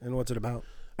 And what's it about?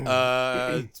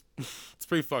 It's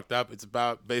pretty fucked up. It's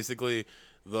about basically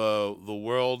the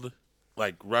world,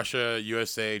 like Russia,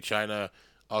 USA, China,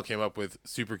 all came up with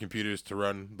supercomputers to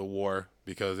run the war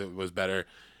because it was better.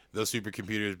 Those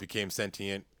supercomputers became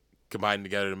sentient, combined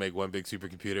together to make one big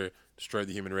supercomputer, destroyed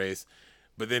the human race.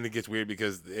 But then it gets weird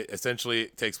because it essentially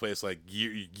takes place like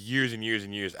years and years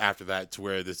and years after that, to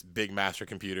where this big master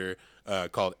computer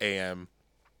called AM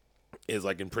is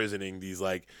like imprisoning these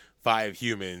like 5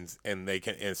 humans, and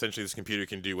essentially this computer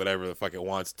can do whatever the fuck it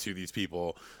wants to these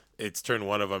people. It's turned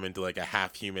one of them into like a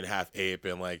half human, half ape,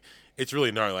 and like it's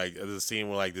really gnarly. Like there's a scene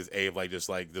where like this ape like just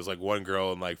like there's like one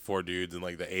girl and like 4 dudes, and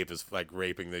like the ape is like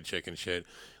raping the chick and shit.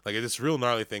 Like it's this real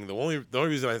gnarly thing. The only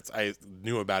reason I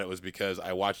knew about it was because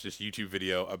I watched this YouTube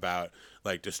video about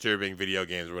like disturbing video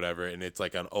games or whatever, and it's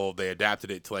like they adapted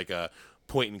it to like a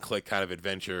point and click kind of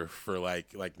adventure for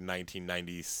like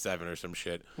 1997 or some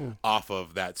shit off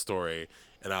of that story.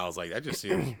 And I was like, that just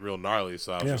seems real gnarly.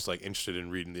 So I was just like interested in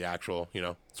reading the actual,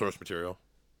 source material.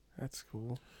 That's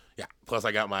cool. Yeah. Plus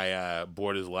I got my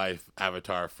Bored as Life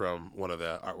avatar from one of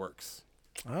the artworks.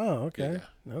 Oh, okay.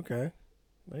 Yeah. Okay.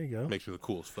 There you go. Makes me look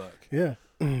cool as fuck. Yeah.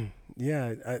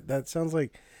 Yeah. That sounds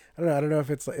like, I don't know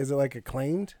if is it like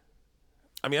acclaimed?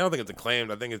 I mean, I don't think it's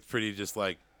acclaimed. I think it's pretty just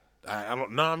like, I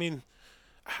don't know. I mean,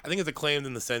 I think it's acclaimed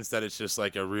in the sense that it's just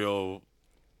like a real,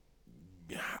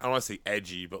 I don't want to say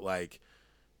edgy, but like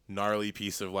gnarly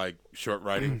piece of like short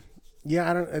writing.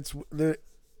 Yeah,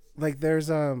 there's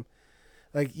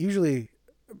like usually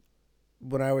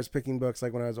when I was picking books,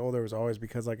 like when I was older, it was always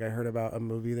because like I heard about a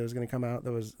movie that was going to come out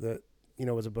was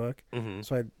a book. Mm-hmm.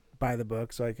 So I'd buy the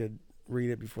book so I could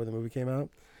read it before the movie came out.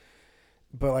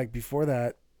 But like before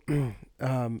that,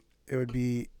 it would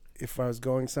be if I was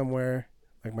going somewhere,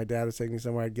 like my dad was taking me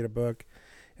somewhere, I'd get a book,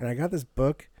 and I got this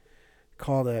book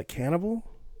called Cannibal.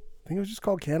 I think it was just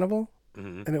called Cannibal.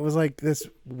 Mm-hmm. And it was like this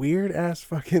weird ass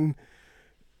fucking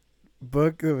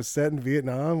book that was set in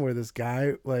Vietnam, where this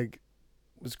guy like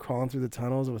was crawling through the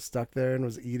tunnels and was stuck there and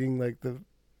was eating like the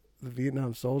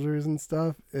Vietnam soldiers and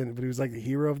stuff. But he was like the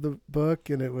hero of the book,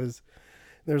 and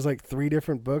there's like 3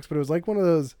 different books, but it was like one of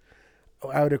those.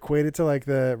 I would equate it to like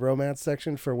the romance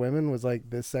section for women was like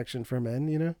this section for men,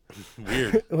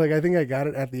 Weird. Like I think I got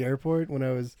it at the airport when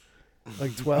I was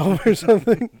like 12 or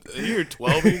something. You were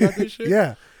 12 when you got this shit?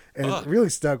 Yeah. And it really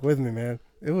stuck with me, man.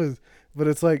 But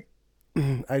it's like,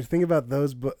 I think about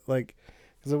those, but like,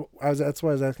 that's why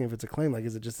I was asking if it's acclaimed. Like,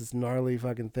 is it just this gnarly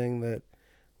fucking thing that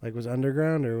like was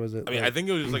underground, or was it? I mean, I think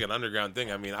it was just like an underground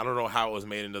thing. I mean, I don't know how it was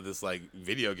made into this like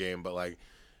video game, but like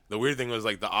the weird thing was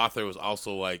like the author was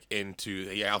also like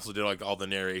he also did like all the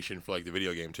narration for like the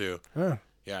video game too. Huh.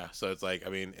 Yeah, so it's like, I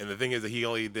mean, and the thing is that he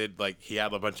only did, like, he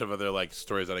had a bunch of other, like,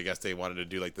 stories that I guess they wanted to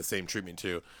do, like, the same treatment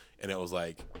to, and it was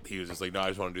like, he was just like, no, I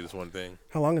just want to do this one thing.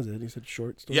 How long is it? You said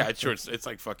short story? Yeah, it's short. It's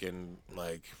like fucking,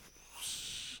 like,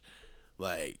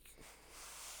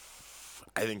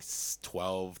 I think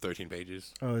 12, 13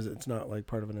 pages. Oh, is it? It's not like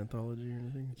part of an anthology or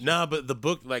anything? No, but the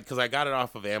book, like, because I got it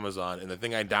off of Amazon, and the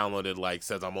thing I downloaded, like,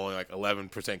 says I'm only, like,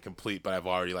 11% complete, but I've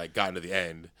already, like, gotten to the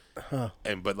end. Huh.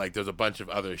 But, like, there's a bunch of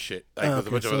other shit. Like, there's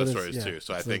a bunch of other stories, too.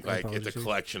 So I think, like, it's a anthology.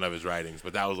 collection of his writings.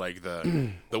 But that was, like,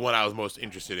 the one I was most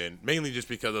interested in, mainly just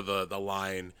because of the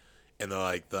line and,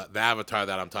 the avatar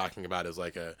that I'm talking about is,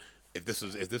 like, if this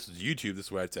was YouTube, this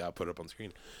is where I'd say I'll put it up on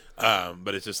screen.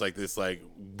 But it's just, like, this, like,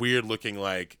 weird-looking,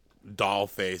 like, doll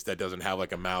face that doesn't have,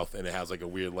 like, a mouth, and it has, like, a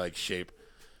weird, like, shape.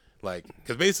 Like,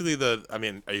 because basically I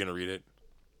mean, are you going to read it?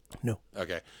 No.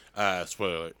 Okay.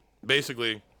 Spoiler alert.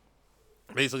 Basically,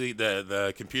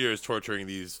 the computer is torturing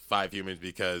these 5 humans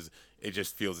because it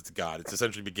just feels it's God. It's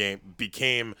essentially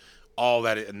became all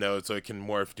that it knows, so it can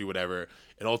morph, do whatever.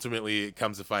 And ultimately, it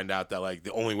comes to find out that, like,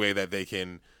 the only way that they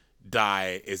can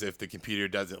die is if the computer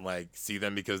doesn't, like, see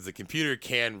them, because the computer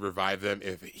can revive them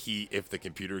if the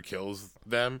computer kills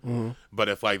them. Mm-hmm. But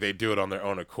if, like, they do it on their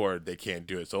own accord, they can't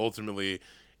do it. So ultimately,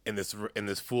 in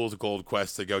this fool's gold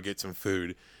quest to go get some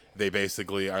food, they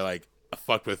basically are, like,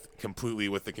 fucked completely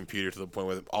with the computer to the point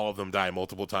where all of them die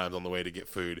multiple times on the way to get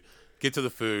food. Get to the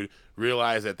food,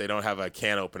 realize that they don't have a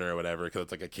can opener or whatever, because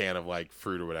it's like a can of, like,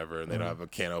 fruit or whatever, and they don't have a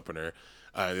can opener.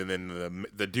 And then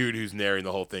the dude who's narrating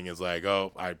the whole thing is like,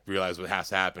 oh, I realize what has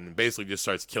to happen, and basically just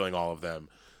starts killing all of them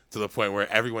to the point where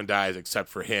everyone dies except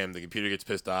for him. The computer gets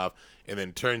pissed off and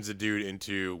then turns the dude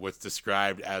into what's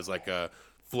described as, like, a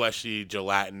fleshy,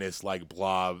 gelatinous, like,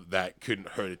 blob that couldn't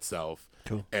hurt itself.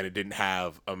 Cool. And it didn't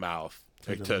have a mouth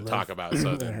to talk about.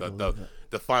 So then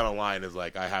the final line is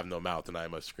like, I have no mouth and I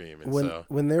must scream. And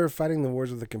when they were fighting the wars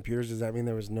with the computers, does that mean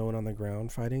there was no one on the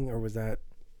ground fighting, or was the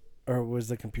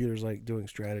computers, like, doing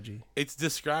strategy? It's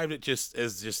described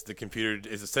as just the computer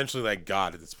is essentially like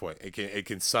God at this point. It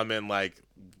can summon, like,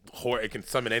 it can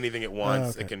summon anything it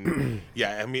wants. Okay. It can,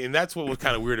 yeah. I mean, and that's what was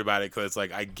kind of weird about it, because it's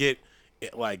like I get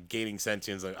it, like, gaining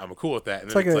sentience. Like, I'm cool with that.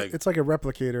 And it's like a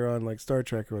replicator on, like, Star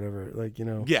Trek or whatever. Like,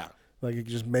 yeah. Like, you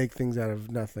can just make things out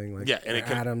of nothing, like, and it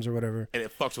atoms or whatever. And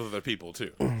it fucks with other people,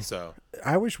 too. So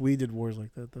I wish we did wars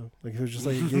like that, though. Like, it was just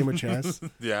like a game of chess.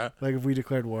 Yeah. Like, if we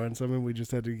declared war on someone, we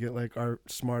just had to get, like, our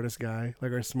smartest guy,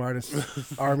 like, our smartest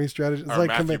army strategist. It's our like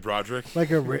Matthew Broderick.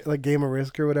 Like like Game of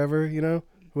Risk or whatever,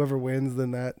 Whoever wins,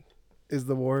 then that is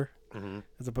the war,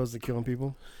 as opposed to killing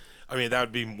people. I mean, that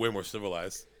would be way more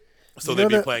civilized. So they'd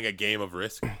be playing a game of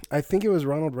Risk. I think it was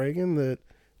Ronald Reagan that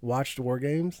watched war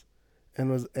games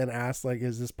and asked, like,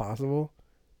 is this possible?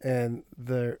 And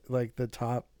the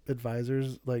top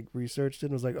advisors, like, researched it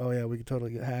and was like, oh yeah, we could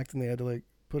totally get hacked, and they had to, like,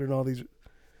 put in all these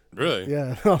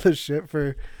all this shit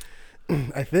for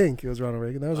I think it was Ronald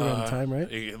Reagan. That was around the time, right?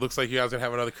 It looks like you guys are gonna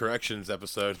have another corrections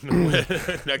episode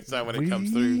next time when it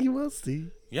comes through. We will see.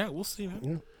 Yeah, we'll see,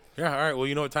 man. Yeah, all right. Well,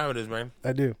 you know what time it is, man.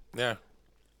 I do. Yeah.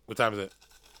 What time is it?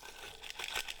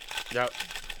 Yep.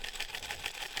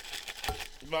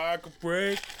 Vodka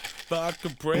break.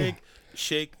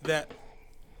 Shake that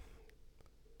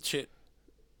shit.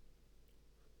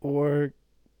 Or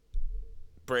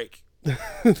break.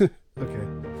 Okay.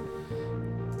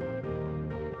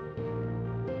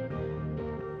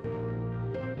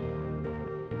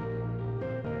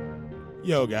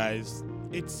 Yo, guys,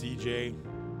 it's CJ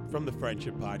from the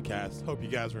Friendship Podcast. Hope you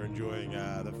guys are enjoying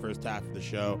the first half of the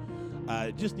show.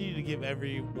 Just needed to give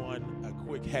everyone a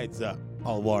quick heads up.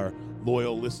 All of our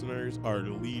loyal listeners, our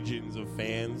legions of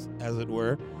fans, as it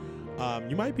were.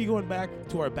 You might be going back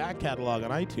to our back catalog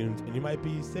on iTunes, and you might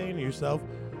be saying to yourself,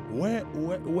 where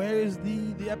is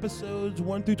the episodes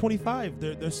 1 through 25?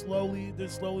 They're slowly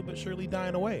but surely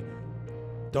dying away.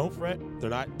 Don't fret,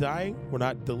 they're not dying. We're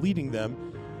not deleting them.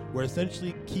 We're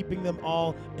essentially keeping them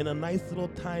all in a nice little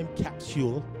time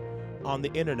capsule on the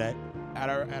internet at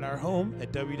our home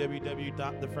at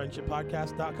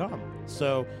www.thefriendshippodcast.com.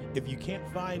 So if you can't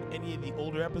find any of the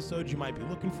older episodes you might be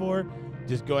looking for,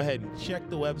 just go ahead and check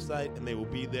the website, and they will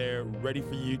be there ready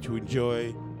for you to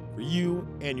enjoy for you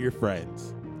and your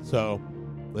friends. So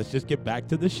let's just get back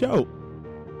to the show.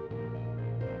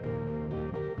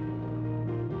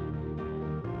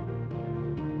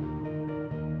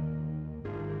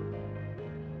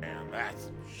 Man,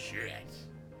 that's shit.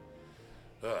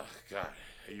 Oh, God.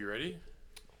 Are you ready?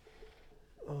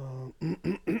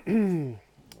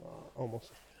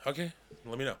 Almost. Okay.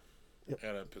 Let me know. Yep. I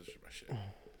gotta position my shit.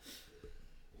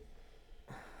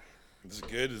 Is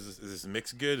this good? Is this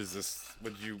mix good? Is this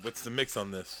what's the mix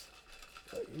on this?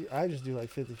 I just do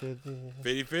like 50-50.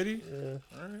 50-50? Yeah.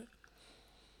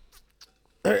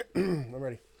 All right. I'm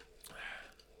ready.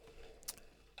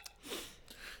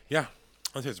 Yeah.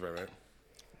 That tastes about right.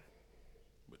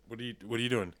 What are you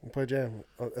doing? Play jam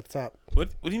at the top. What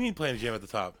do you mean playing a jam at the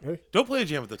top? Ready? Don't play a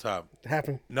jam at the top. It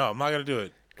happened. No, I'm not gonna do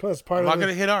it. Come on, it's part I'm of not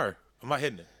gonna hit R. I'm not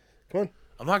hitting it. Come on.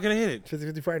 I'm not gonna hit it.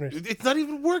 50-50 partners. It's not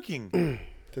even working.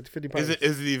 50-50 partners.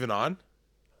 Is it even on?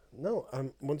 No,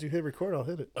 once you hit record, I'll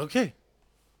hit it. Okay.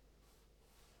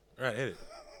 All right, hit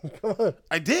it. Come on.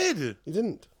 I did. You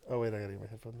didn't. Oh, wait, I gotta get my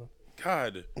headphones on.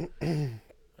 God.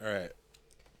 All right.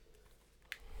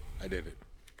 I did it.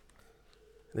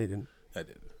 No, you didn't. I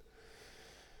did it.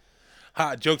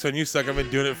 Ha, joke's on you, suck. I've been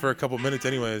doing it for a couple minutes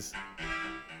anyways.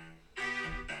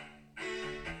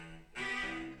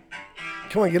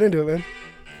 Come on, get into it, man.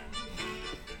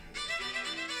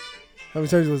 How many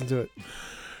times you listen to it?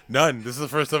 None. This is the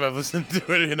first time I've listened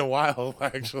to it in a while,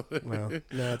 actually. Well,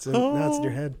 now it's in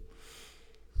your head.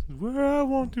 Where I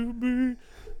want to be.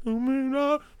 Lift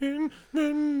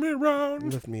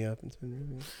me up.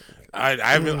 I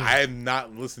have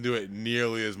not listened to it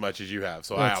nearly as much as you have,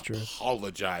 so That's I true.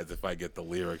 apologize if I get the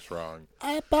lyrics wrong.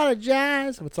 I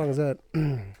apologize. What song is that?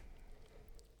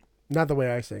 Not the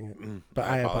way I sing it, but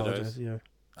I apologize. Yeah.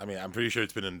 I mean, I'm pretty sure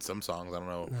it's been in some songs. I don't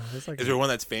know. No, it's like Is there one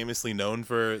that's famously known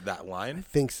for that line? I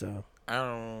think so. I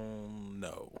don't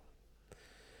know.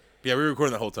 Yeah, we were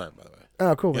recording the whole time, by the way.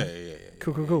 Oh, cool, man. Yeah.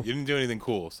 Cool. You didn't do anything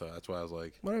cool, so that's why I was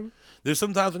like, Whatever. there's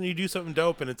sometimes when you do something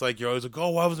dope and it's like, you're always like, oh,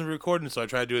 well, I wasn't recording, so I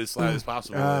try to do it as slight as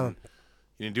possible. And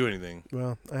you didn't do anything.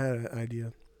 Well, I had an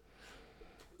idea.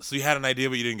 So you had an idea,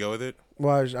 but you didn't go with it?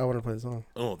 Well, I want to play the song.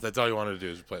 Oh, that's all you wanted to do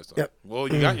is play a song. Yep. Well,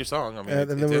 you got your song. I mean, And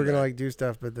then we were going to like do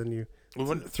stuff, but then you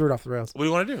threw it off the rails. What do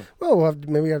you want to do? Well,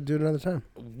 maybe we have to do it another time.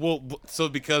 Well, so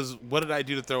because what did I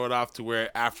do to throw it off to where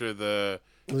after the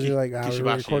We were like, we were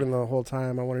Kishibashi? recording the whole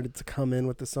time. I wanted it to come in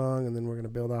with the song, and then we're going to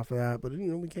build off of that. But,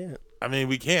 we can't. I mean,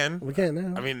 we can. We can't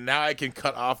now. I mean, now I can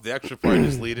cut off the extra part and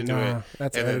just lead into it.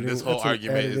 That's And editing. then this whole That's an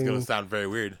argument is going editing to sound very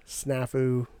weird.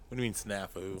 Snafu. What do you mean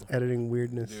snafu? Editing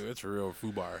weirdness. Dude, it's a real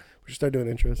foobar. We should start doing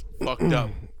intros. Fucked up.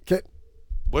 Okay.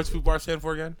 What's foobar stand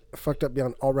for again? Fucked up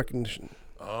beyond all recognition.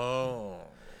 Oh.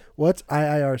 What's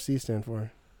IIRC stand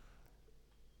for?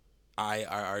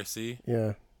 IRRC?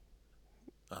 Yeah.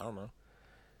 I don't know.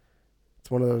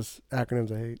 It's one of those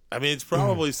acronyms I hate. I mean, it's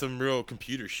probably some real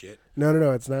computer shit.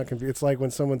 No. It's not. It's like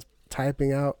when someone's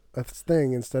typing out a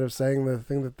thing, instead of saying the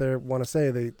thing that they want to say,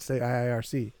 they say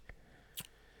IIRC.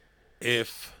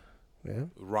 If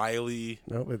Riley...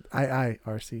 No, with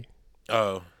IIRC.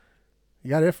 Oh.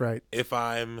 You got if right. If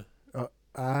I'm...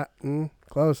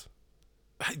 Close.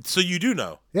 So you do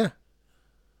know? Yeah.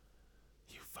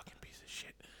 You fucking piece of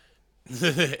shit.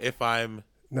 If I'm...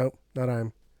 Nope, not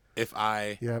I'm. If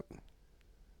I... Yep.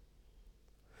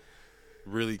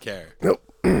 Really care? Nope.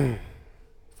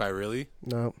 If I really?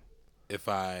 Nope. If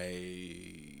I...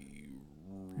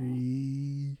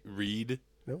 Read?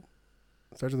 Nope.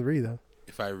 Starts with a re, though.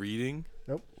 If I reading?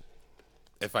 Nope.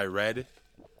 If I read?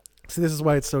 See, this is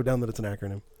why it's so dumb that it's an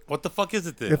acronym. What the fuck is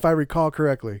it then? If I recall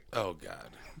correctly. Oh, God.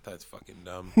 That's fucking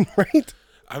dumb. Right?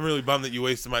 I'm really bummed that you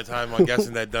wasted my time on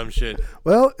guessing that dumb shit.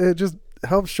 Well, it just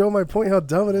helps show my point how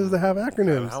dumb it is to have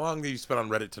acronyms. How long did you spend on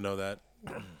Reddit to know that?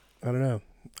 I don't know.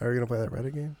 Are we going to play that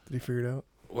Reddit game? Did you figure it out?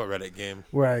 What Reddit game?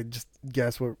 Where I just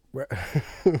guess what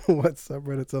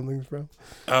subreddit something's from.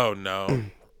 Oh, no.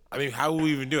 I mean, how would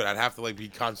we even do it? I'd have to, be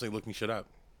constantly looking shit up.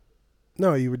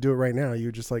 No, you would do it right now. You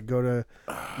would just, go to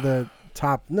the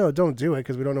top. No, don't do it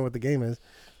because we don't know what the game is.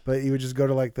 But you would just go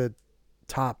to, the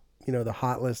top, the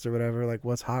hot list or whatever,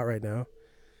 what's hot right now.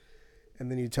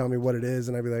 And then you tell me what it is,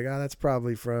 and I'd be like, that's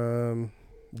probably from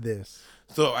this.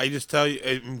 So I just tell you,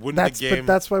 wouldn't the game...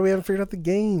 But that's why we haven't figured out the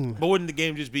game. But wouldn't the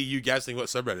game just be you guessing what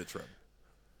subreddit it's from?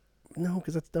 No,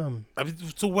 because that's dumb. I mean,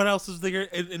 so what else is there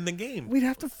in the game? We'd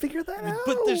have to figure that out.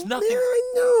 But there's nothing... Yeah,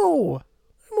 I know.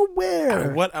 I'm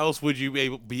aware. What else would you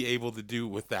be able to do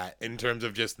with that in terms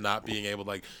of just not being able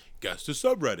to, guess the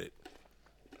subreddit?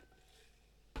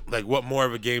 What more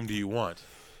of a game do you want?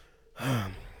 I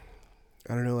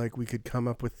don't know, we could come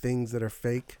up with things that are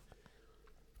fake.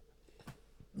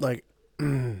 I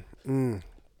don't know,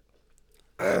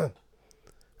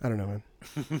 man.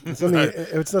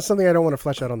 It's not something I don't want to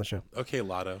flesh out on the show. Okay,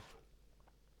 Lotto.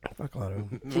 Fuck Lotto.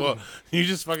 Well, you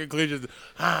just fucking cleared your...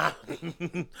 I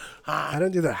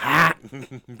don't do the ha.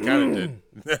 Kind of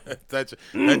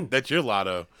did. That's your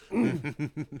Lotto.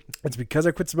 It's because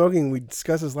I quit smoking. We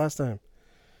discussed this last time.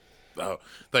 Oh, I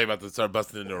thought you were about to start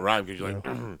busting into a rhyme because you're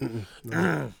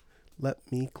No.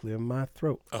 Let me clear my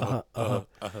throat.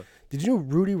 Did you know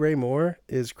Rudy Ray Moore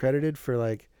is credited for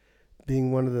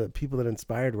being one of the people that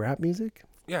inspired rap music?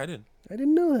 Yeah, I did. I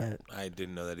didn't know that. I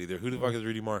didn't know that either. Who the fuck is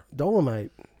Rudy Moore?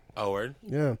 Dolomite. Oh, word?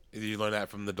 Yeah. Did you learn that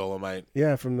from the Dolomite?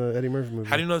 Yeah, from the Eddie Murphy movie.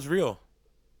 How do you know it's real?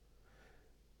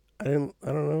 I don't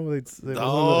know.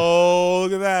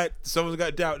 Look at that. Someone's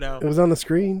got doubt now. It was on the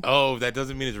screen. Oh, that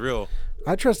doesn't mean it's real.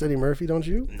 I trust Eddie Murphy, don't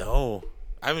you? No.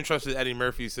 I haven't trusted Eddie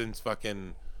Murphy since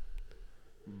fucking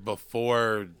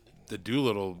before the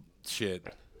Doolittle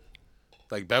shit.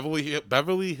 Like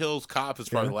Beverly Hills Cop is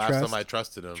probably the last time I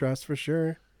trusted him. Trust for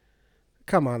sure.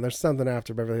 Come on, there's something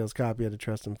after Beverly Hills Cop you had to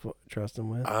trust him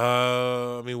with.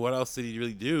 I mean, what else did he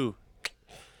really do?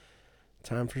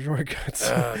 Time for shortcuts.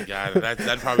 God,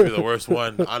 that'd probably be the worst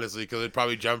one, honestly, because it'd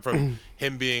probably jump from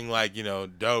him being like,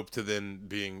 dope to then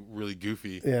being really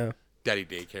goofy. Yeah. Daddy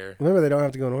daycare. Remember, they don't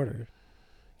have to go in order.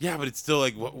 Yeah, but it's still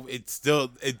like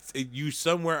you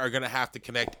somewhere are gonna have to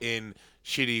connect in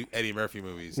shitty Eddie Murphy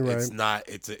movies. Right. It's not.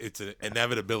 It's an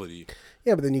inevitability.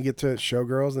 Yeah, but then you get to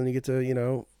Showgirls, and you get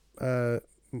to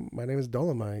my name is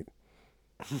Dolomite.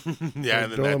 Yeah,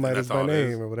 and then Dolomite that's is my all name,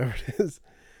 it is. or whatever it is.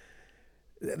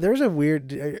 There's a weird.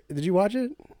 Did you watch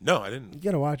it? No, I didn't. You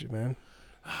gotta watch it, man.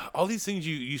 All these things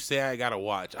you say I gotta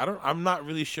watch. I'm not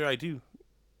really sure I do.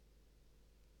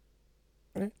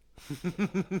 I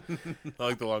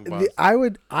like the long pause.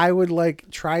 I would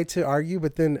like try to argue,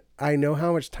 but then I know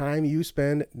how much time you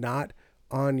spend not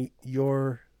on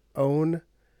your own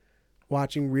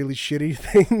watching really shitty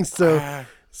things.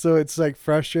 So it's like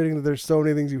frustrating that there's so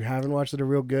many things you haven't watched that are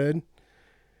real good.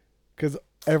 Because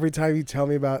every time you tell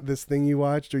me about this thing you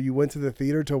watched or you went to the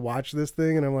theater to watch this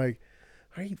thing, and I'm like,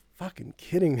 are you fucking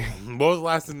kidding me? What was the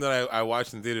last thing that I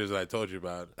watched in theaters that I told you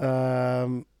about?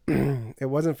 It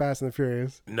wasn't Fast and the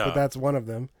Furious. No. But that's one of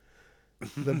them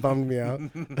that bummed me out.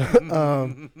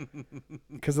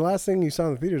 Because the last thing you saw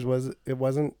in the theaters wasn't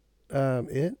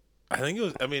it? I think it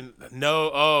was. I mean,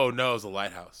 no. Oh no, it was The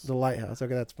Lighthouse. The Lighthouse.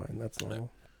 Okay, that's fine. That's normal.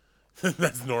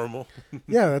 That's normal.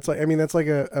 Yeah, that's like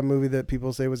a movie that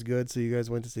people say was good, so you guys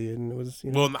went to see it, and it was.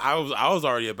 Well, I was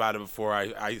already about it before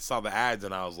I saw the ads,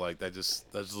 and I was like, that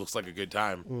just looks like a good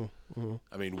time. Mm-hmm.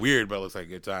 I mean, weird, but it looks like a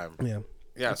good time. Yeah.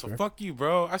 Yeah. So fair. Fuck you,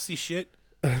 bro. I see shit.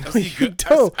 I No, see you good.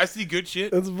 don't. I see good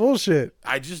shit. That's bullshit.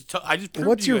 I just proved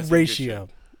What's to you your I see good ratio?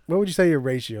 shit. What would you say your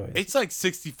ratio is? It's like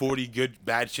 60-40 good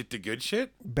bad shit to good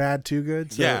shit. Bad to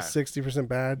good? So Yeah. 60%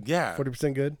 bad? Yeah.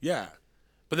 40% good? Yeah.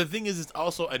 But the thing is, it's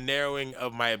also a narrowing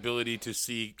of my ability to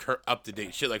see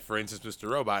up-to-date shit. Like, for instance, Mr.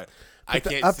 Robot. I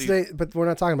can't see... But we're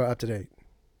not talking about up-to-date.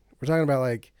 We're talking about,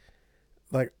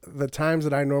 like the times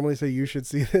that I normally say you should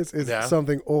see this is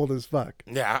something old as fuck.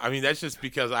 Yeah, I mean, that's just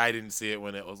because I didn't see it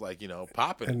when it was, like,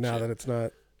 popping And now shit. that it's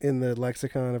not in the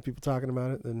lexicon of people talking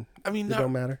about it, then I mean, it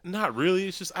don't matter. Not really.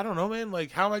 It's just, I don't know, man.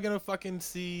 Like, how am I going to fucking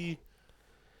see...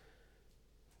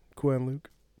 Quinn Luke.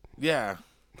 Yeah.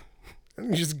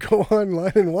 You just go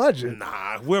online and watch it.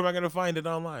 Nah, where am I going to find it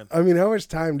online? I mean, how much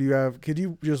time do you have? Could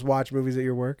you just watch movies at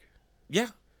your work? Yeah.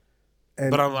 And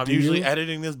but I'm usually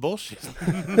editing this bullshit. So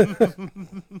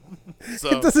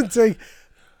it doesn't take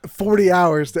 40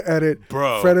 hours to edit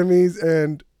Frenemies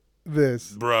and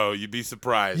this. Bro, you'd be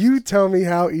surprised. You tell me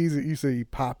how easy. You say you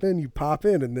pop in,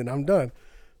 and then I'm done.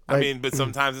 Like, I mean, but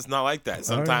sometimes it's not like that.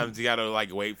 Sometimes you got to,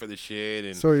 like, wait for the shit.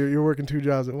 And so you're working 2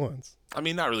 jobs at once. I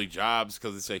mean, not really jobs,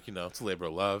 because it's like, it's a labor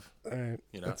of love. All right.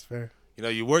 That's fair.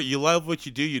 You love what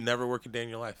you do. You never work a day in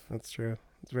your life. That's true.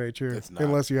 It's very true. It's not.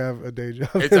 Unless you have a day job.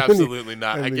 It's absolutely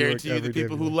not. I guarantee you the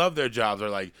people who love their jobs are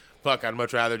like, fuck, I'd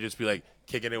much rather just be like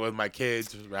kicking it with my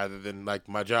kids rather than like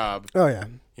my job. Oh, yeah.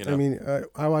 I mean,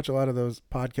 I watch a lot of those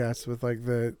podcasts with like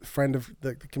the friend of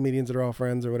the comedians that are all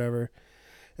friends or whatever.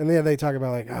 And they talk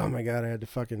about like, oh my God, I had to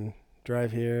fucking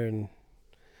drive here and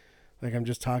like I'm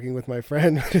just talking with my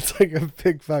friend. It's like a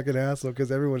big fucking hassle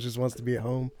because everyone just wants to be at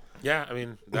home. Yeah, I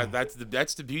mean that's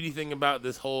the beauty thing about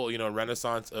this whole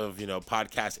renaissance of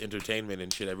podcast entertainment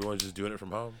and shit. Everyone's just doing it from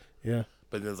home. Yeah.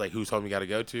 But then it's like whose home you got to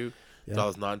go to? Yeah. It's all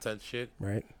this nonsense shit.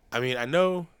 Right. I mean, I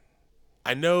know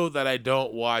that I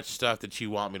don't watch stuff that you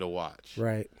want me to watch.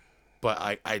 Right.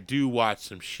 But I do watch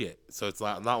some shit. So it's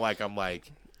not like I'm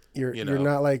like you're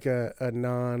not like a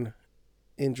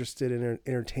non-interested in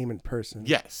entertainment person.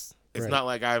 Yes. It's not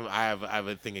like I have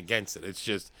a thing against it. It's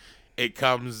just it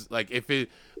comes like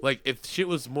if shit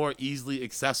was more easily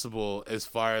accessible as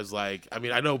far as like I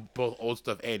mean I know both old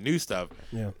stuff and new stuff.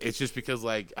 Yeah. It's just because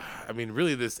like I mean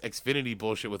really this Xfinity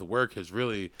bullshit with work has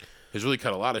really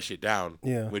cut a lot of shit down.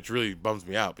 Yeah. Which really bums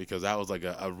me out because that was like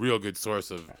a real good source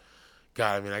of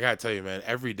God, I mean, I gotta tell you, man.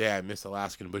 Every day I miss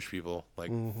Alaskan bush people.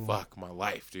 Like, fuck my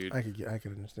life, dude. I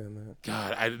could understand that.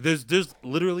 God, there's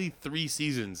literally 3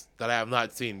 seasons that I have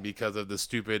not seen because of the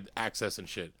stupid access and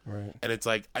shit. Right. And it's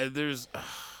like,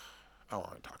 I don't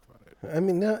want to talk about it. I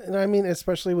mean, no, I mean,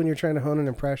 especially when you're trying to hone an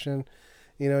impression,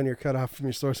 and you're cut off from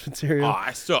your source material. Oh,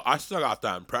 I still got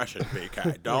that impression, big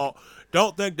cat. Don't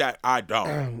think that I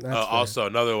don't. Also,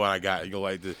 another one I got. You'll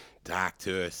like the dark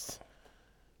tourist.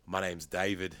 My name's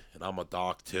David, and I'm a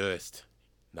dark tourist.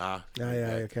 Nah. Oh,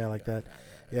 yeah, okay, I like that.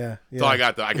 Yeah. That's all I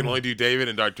got, though. I can only do David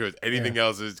and dark tourist. Anything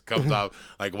else comes out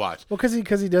like watch. Well, because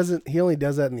he only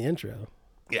does that in the intro.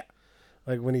 Yeah.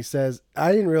 Like when he says,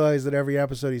 I didn't realize that every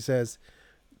episode he says,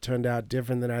 turned out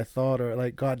different than I thought, or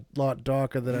like got a lot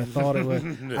darker than I thought it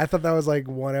would. I thought that was like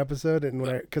one episode, and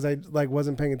because I like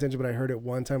wasn't paying attention, but I heard it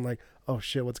one time, like, oh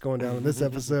shit, what's going down in this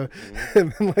episode?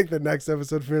 And then like the next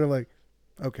episode for me, I'm like,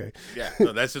 okay. Yeah,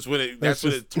 no, that's just when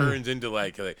it turns into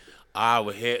like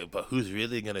we're here, but who's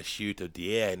really gonna shoot a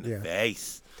deer in the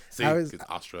face? See, it's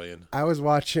Australian. I was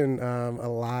watching a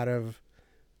lot of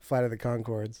Flight of the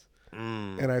Conchords,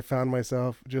 and I found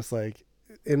myself just like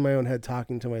in my own head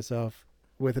talking to myself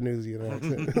with a New Zealand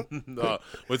accent.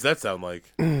 What's that sound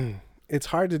like? It's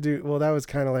hard to do. Well, that was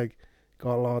kind of like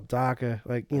got a lot darker,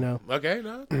 like Okay,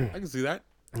 no, I can see that.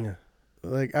 Yeah,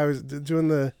 like I was doing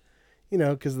the,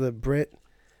 because the Brit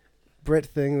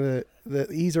thing, the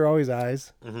E's are always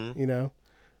I's.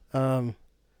 I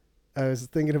was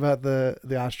thinking about the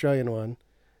Australian one,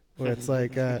 where it's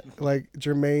like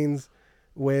Jermaine's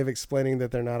way of explaining that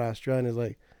they're not Australian is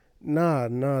like,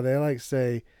 no, they like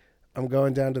say, I'm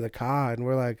going down to the car, and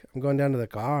we're like, I'm going down to the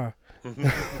car.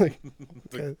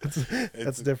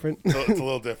 That's different. It's a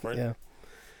little different. Yeah.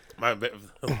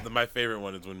 My favorite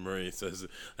one is when Murray says,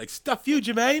 like, stuff you,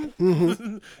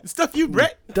 Jermaine. Stuff you,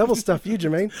 Brett. Double stuff you,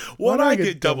 Jermaine. What I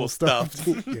get double stuffed.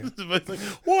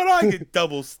 What I get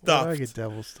double stuffed. What I get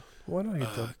double stuffed. What do I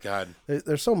get double? God.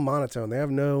 They're so monotone. They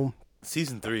have no.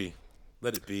 Season 3.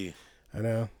 Let it be. I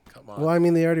know. Come on. Well, I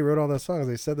mean, they already wrote all those songs.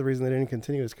 They said the reason they didn't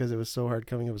continue is because it was so hard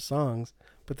coming up with songs.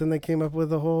 But then they came up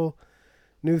with a whole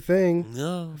new thing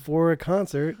for a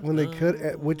concert when they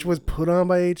could, which was put on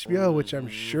by HBO, which I'm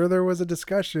sure there was a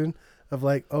discussion of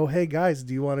like, oh, hey, guys,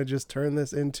 do you want to just turn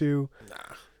this into...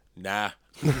 Nah.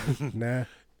 Nah.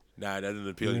 Nah, it doesn't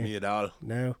appeal to me at all.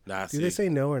 No. Nah, do they say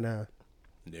no or nah?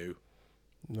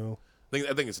 No.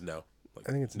 I think it's no. Like,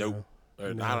 I think it's no.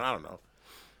 Or, no. I don't know.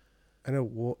 I know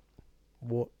what.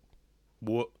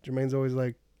 Jermaine's always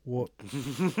like, what?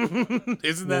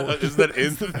 Isn't that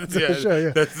instant? Yeah, sure, yeah.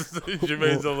 That's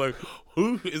Jermaine's all like,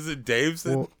 who is it? Dave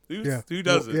said, who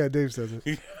does it? Yeah, Dave says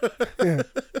it. Yeah,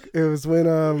 it was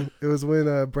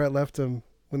when Brett left him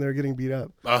when they were getting beat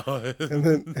up, and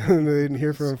then they didn't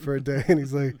hear from him for a day, and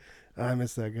he's like, I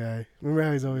miss that guy. Remember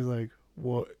how he's always like,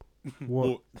 what?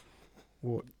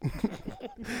 And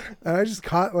I just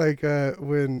caught like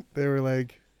when they were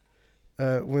like.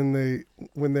 When they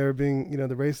were being,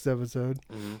 the racist episode,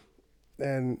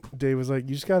 and Dave was like,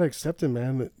 "You just gotta accept it,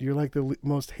 man. That you're like the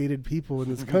most hated people in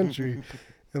this country,"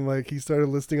 and like he started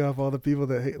listing off all the people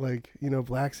that hate, like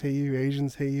blacks hate you,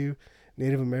 Asians hate you,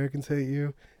 Native Americans hate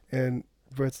you, and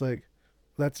Brett's like,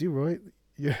 "That's you, Roy.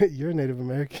 You're a Native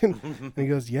American," and he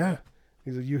goes, "Yeah."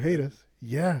 He's like, "You hate us."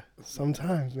 Yeah,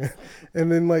 sometimes, man.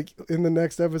 And then, like, in the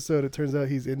next episode, it turns out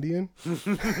he's Indian.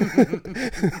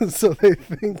 So they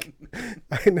think...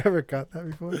 I never caught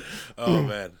that before. Oh,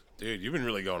 man. Dude, you've been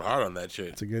really going hard on that shit.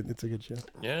 It's a good show.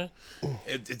 Yeah.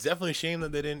 It's definitely a shame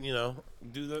that they didn't,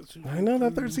 do that. I know,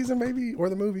 that third season, maybe, or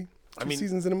the movie. Two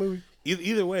seasons in a movie.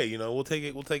 Either way, we'll take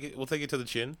it to the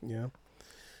chin. Yeah.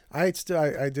 I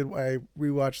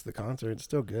rewatched the concert. It's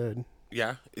still good.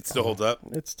 Yeah, it still holds up.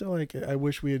 It's still like, I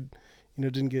wish we had...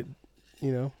 didn't get,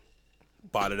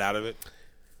 bought it out of it.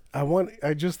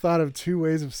 I just thought of two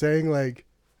ways of saying like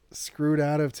screwed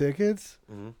out of tickets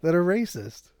that are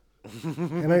racist.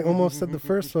 And I almost said the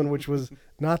first one, which was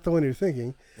not the one you're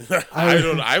thinking.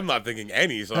 I'm not thinking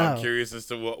any, so I'm curious as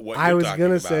to what I you're was talking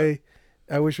gonna about. say.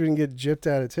 I wish we didn't get gypped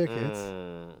out of tickets.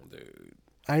 Dude.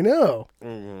 I know,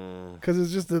 because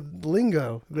it's just the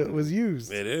lingo that was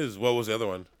used. It is. What was the other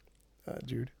one?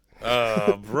 Jude.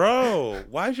 Bro,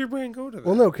 why'd your brain go to that?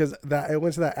 Well, no, because I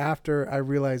went to that after I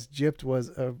realized gypped was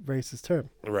a racist term.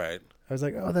 Right. I was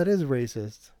like, oh, that is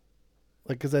racist.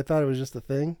 Like, because I thought it was just a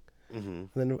thing. And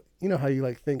then, how you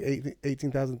like think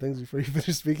 18,000 things before you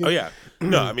finish speaking? Oh, yeah.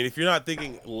 No, I mean, if you're not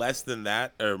thinking less than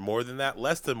that or more than that,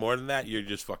 you're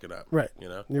just fucking up. Right.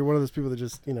 You're one of those people that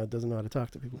just, doesn't know how to talk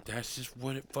to people. That's just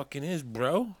what it fucking is,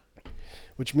 bro.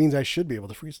 Which means I should be able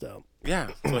to freestyle.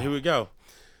 Yeah. So here we go.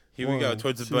 Here we go,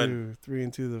 towards the button. 3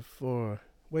 and 2 the 4.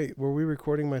 Wait, were we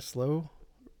recording my slow?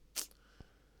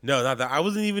 No, not that. I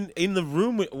wasn't even in the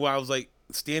room where I was like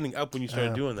standing up when you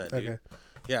started doing that, dude. Okay.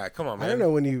 Yeah, come on, man. I don't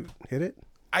know when you hit it.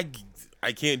 I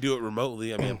can't do it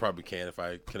remotely. I mean, I probably can if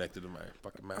I connected to my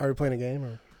fucking mouth. Are we playing a game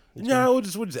or? No, we'll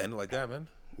just end it like that, man.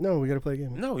 No, we gotta play a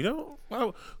game. No, we don't.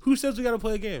 Wow. Who says we gotta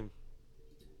play a game?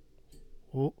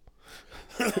 Well,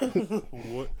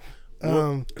 What?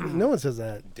 no one says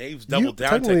that. Dave's double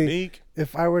down technically, technique.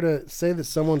 If I were to say that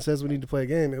someone says we need to play a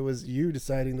game, it was you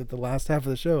deciding that the last half of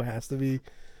the show has to be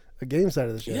a game side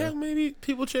of the show. Yeah, maybe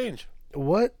people change.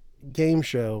 What game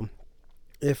show,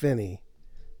 if any,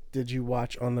 did you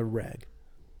watch on the reg?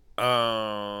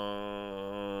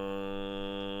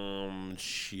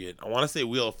 Shit. I want to say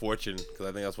Wheel of Fortune because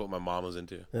I think that's what my mom was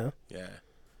into. Yeah. Yeah.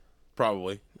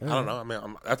 Probably. I don't know. I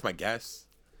mean, that's my guess.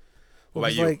 What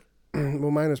about you? Like,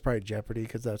 well, mine was probably Jeopardy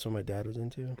because that's what my dad was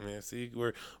into. Yeah. See,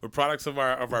 we're products of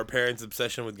our parents'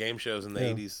 obsession with game shows in the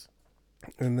 80s.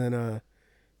 And then,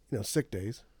 sick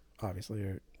days, obviously,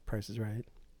 or Price is Right.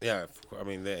 Yeah. I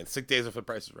mean, sick days are for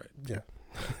Price is Right. Yeah.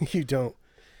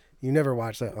 You never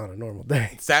watch that on a normal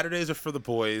day. Saturdays are for the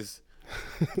boys.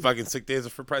 Fucking sick days are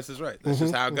for Price is Right. That's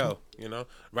just how it go. You know,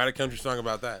 write a country song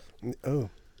about that. Oh,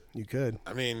 you could.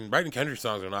 I mean, writing country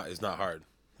songs is not hard.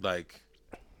 Like,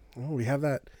 we have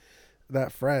that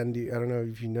friend. I don't know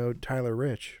if you know Tyler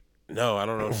Rich. No, I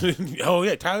don't know. Oh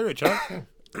yeah, Tyler Rich, huh?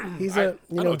 I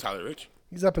know Tyler Rich.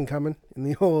 He's up and coming in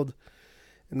the old.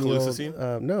 Colusa scene?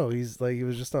 No, he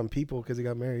was just on People because he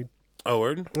got married. Oh,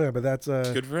 word. Yeah, but that's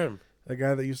good for him. A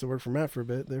guy that used to work for Matt for a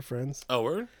bit. They're friends. Oh,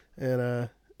 word. And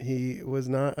he was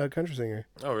not a country singer.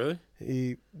 Oh, really?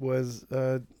 He was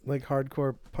like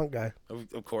hardcore punk guy.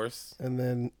 Of course. And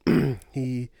then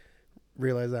he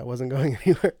realized that wasn't going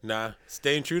anywhere. Nah,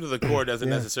 staying true to the core doesn't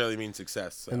necessarily mean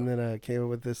success. So. And then came up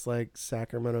with this like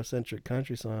Sacramento centric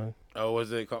country song. Oh,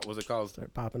 was it called?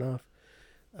 Start popping off.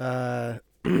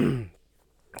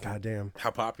 God damn. How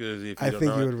popular is he? I think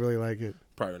you would really like it.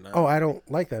 Probably not. Oh, I don't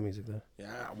like that music though.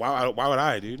 Yeah. Why would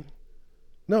I, dude?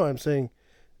 No, I'm saying,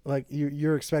 like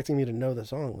you're expecting me to know the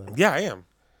song though. Yeah, I am,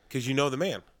 because you know the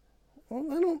man. Well,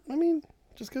 I don't. I mean,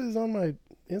 just because he's on my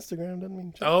Instagram doesn't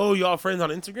mean. Oh, y'all friends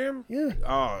on Instagram? Yeah.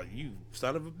 Oh, you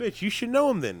son of a bitch! You should know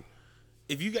him then.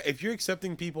 If you're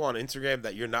accepting people on Instagram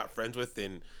that you're not friends with,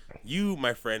 then you,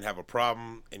 my friend, have a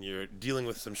problem, and you're dealing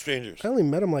with some strangers. I only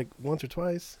met him like once or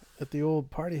twice at the old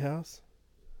party house.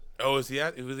 Oh, was he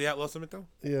at Los Cemento?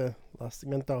 Yeah, Los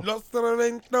Cemento. Los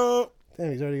Cemento.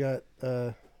 Damn, he's already got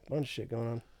a bunch of shit going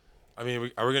on. I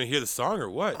mean, are we gonna hear the song or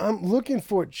what? I'm looking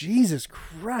for Jesus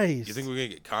Christ. You think we're gonna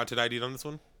get content ID'd on this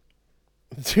one?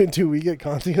 Do we get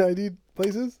content ID'd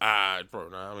places?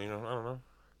 Probably not. I mean, I don't know.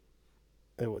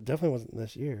 It definitely wasn't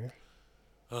this year.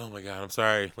 Oh my god, I'm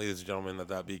sorry, ladies and gentlemen,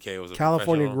 that BK was a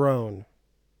California professional. grown.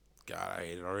 God, I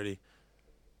hate it already.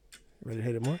 Ready to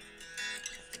hate it more?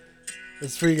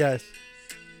 It's for you guys.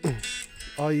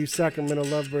 All you Sacramento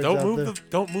lovebirds out there.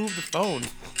 Don't move the phone.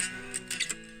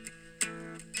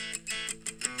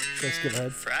 Go skip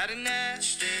ahead. Friday night,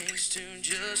 strings tuned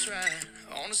just right.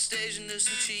 On the stage and there's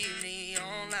some cheap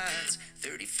neon lights.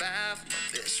 35 of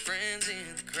my best friends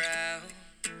in the crowd.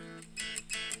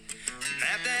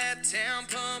 At that town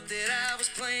pump that I was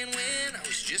playing when I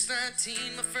was just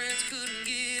 19, my friends couldn't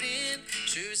get in.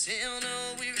 Sure as hell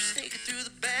no, we were sneaking through the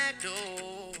back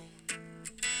door.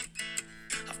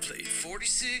 I've played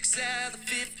 46 out of the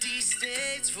 50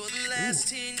 states for the last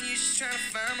 10 years, just trying to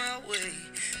find my way.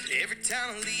 But every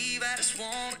time I leave, I just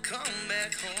want to come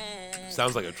back home.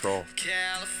 Sounds like a troll.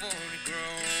 California grown.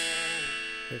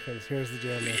 Here's the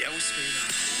jam. Yeah, we spend our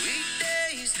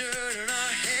weekdays dirt on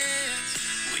our hands.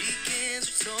 Weekends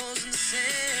with toes in the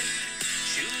sand.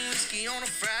 Shooting whiskey on a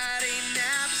Friday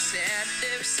night. But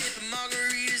Saturday we're sipping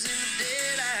margaritas in the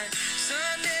daylight.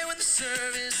 Sunday when the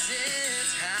service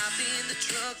ends, hop in the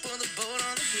truck, pull the boat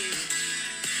on the hill.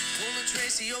 Pulling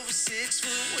Tracy over 6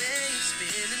 foot waves.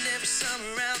 Spending every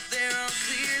summer out there on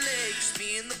Clear Lake. Just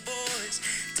me and the boys.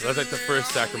 That's like the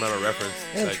first Sacramento reference.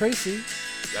 And Like, Tracy.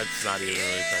 that's not even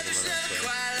really Sacramento. So.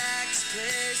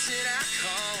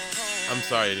 I'm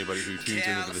sorry, anybody who tunes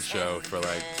into the show for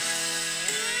like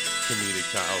comedic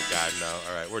time. Oh God, no.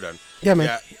 All right, we're done. Yeah,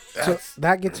 man. Yeah, So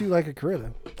that gets you like a career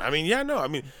then. I mean, yeah, no. I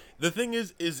mean, the thing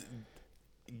is,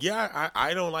 yeah,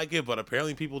 I don't like it, but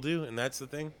apparently people do, and that's the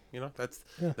thing. You know, that's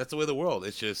the way of the world.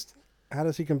 It's just. How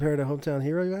does he compare to Hometown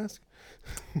Hero, you ask?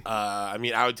 I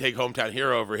mean, I would take Hometown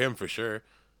Hero over him for sure.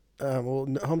 Well,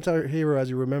 Hometown Hero, as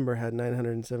you remember, had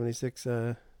 976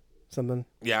 something.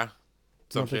 Yeah,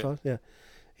 some monthly shit. followers. Yeah,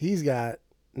 he's got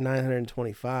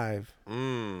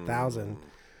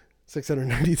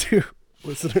 925,692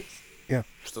 listeners. Yeah,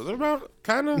 So they're about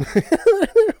kind of.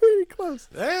 pretty close.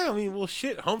 Yeah, I mean, well,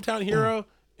 shit. Hometown Hero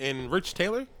and Rich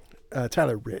Taylor.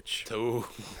 Tyler Rich. Oh,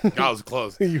 I was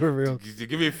close. You were real. You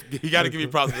got to give me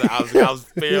props. I was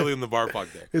fairly in the bar park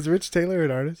there. Is Rich Taylor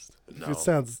an artist? No. It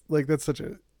sounds like that's such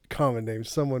a common name.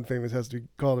 Someone famous has to be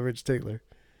called Rich Taylor.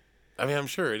 I mean, I'm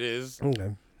sure it is.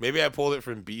 Okay. Maybe I pulled it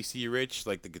from BC Rich,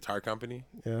 like the guitar company.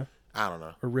 Yeah. I don't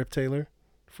know. Or Rip Taylor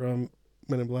from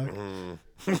Men in Black.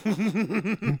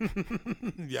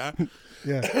 Yeah.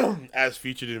 Yeah. As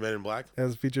featured in Men in Black.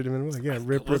 As featured in Men in Black. Yeah,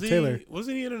 Rip Taylor.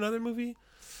 Wasn't he in another movie?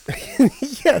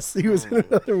 Yes, he was in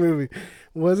another movie.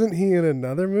 Wasn't he in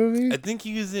another movie? I think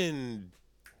he was in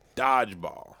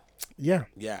Dodgeball. Yeah.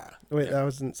 Yeah. Wait, yeah. that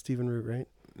wasn't Stephen Root, right?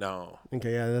 No.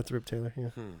 Okay, yeah, that's Rip Taylor. Yeah.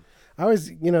 I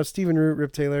always, Stephen Root,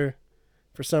 Rip Taylor,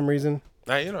 for some reason.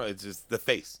 It's just the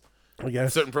face. I guess.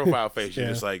 A certain profile face. You're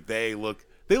Yeah. just like, they look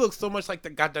so much like the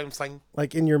goddamn thing.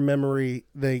 Like in your memory,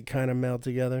 they kind of meld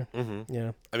together. Mm-hmm.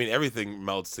 Yeah. I mean, everything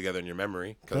melds together in your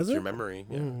memory because Does it's it? your memory.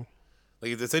 Yeah. Mm.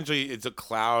 Like it's a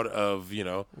cloud of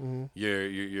your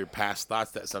past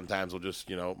thoughts that sometimes will just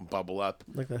bubble up.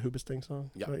 Like that Hoobastank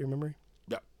song Yeah. about your memory.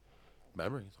 Yeah,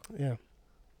 memories. Yeah.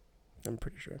 I'm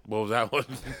pretty sure. What was that one?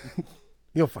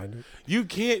 You'll find it. You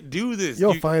can't do this.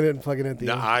 You'll find it and plug it in at the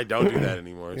No, end. I don't do that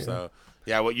anymore. So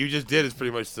yeah, what you just did is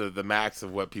pretty much the max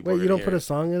of what people. Wait, are you don't hear. put a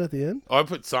song in at the end? Oh, I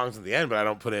put songs at the end, but I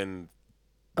don't put in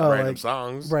random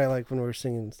songs. Right, like when we were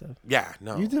singing and stuff. Yeah,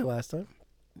 no. You did it last time.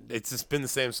 It's just been the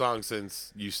same song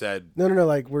since you said. No.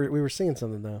 Like we were singing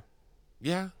something though.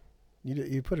 Yeah.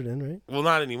 You put it in, right? Well,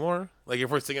 not anymore. Like if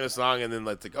we're singing a song and then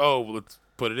let's let's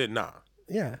put it in. Nah.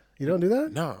 Yeah. You don't do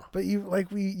that? No. But you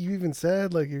even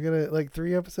said like you're gonna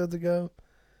 3 episodes ago.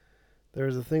 There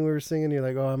was a thing we were singing. You're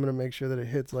like, oh, I'm gonna make sure that it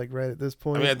hits like right at this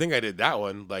point. I mean, I think I did that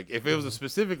one. Like if it was a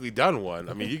specifically done one,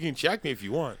 I mean, you can check me if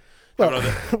you want. Well,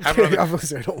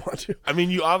 Obviously, I don't want to. I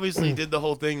mean, you obviously did the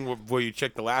whole thing where you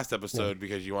checked the last episode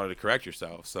because you wanted to correct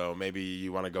yourself. So maybe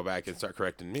you want to go back and start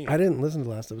correcting me. I didn't listen to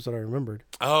the last episode. I remembered.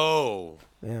 Oh.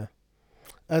 Yeah.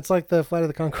 It's like the Flight of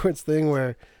the Conchords thing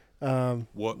where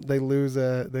What? they lose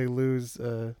their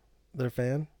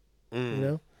fan,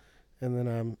 Mm. and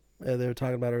then they were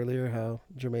talking about earlier how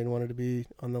Jermaine wanted to be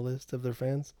on the list of their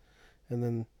fans, and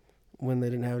then when they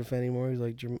didn't have a fan anymore, he's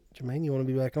like, Jermaine, you want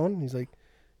to be back on? He's like,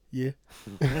 yeah.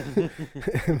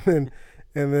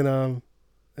 and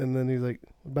then he's like,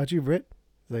 what about you, Britt?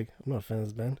 He's like, I'm not a fan of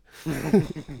this band.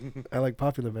 I like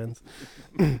popular bands.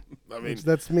 I mean, Which,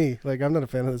 that's me. Like, I'm not a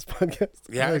fan of this podcast.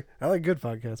 Yeah. I like good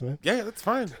podcasts, man. yeah, that's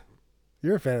fine.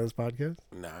 You're a fan of this podcast.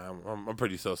 Nah, I'm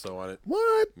pretty so-so on it.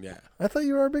 What? Yeah. I thought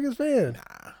you were our biggest fan.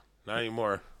 Nah, not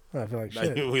anymore. I feel like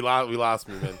shit. we lost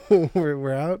me, man.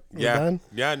 we're out. We're Yeah. done.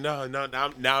 Yeah, no.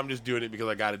 Now I'm just doing it because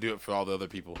I got to do it for all the other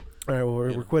people. All right. Well,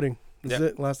 we're quitting. This is Yeah.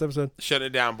 it. Last episode. Shut it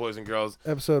down, boys and girls.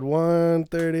 Episode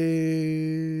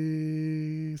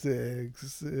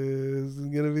 136 is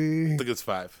gonna be. I think it's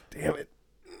 5. Damn it!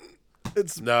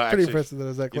 It's No, pretty actually, impressive that I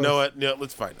was that You close. know what? Yeah,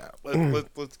 let's find out.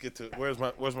 Let's get to it. Where's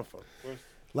my phone?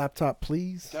 Laptop,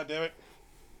 please. God damn it!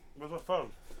 Where's my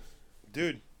phone?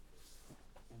 Dude.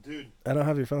 I don't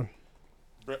have your phone.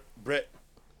 Britt. Britt.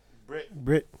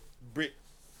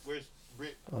 Where's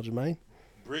Britt? Oh, Jermaine.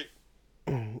 Britt.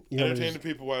 You want me to Entertain just- the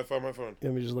people while I find my phone. you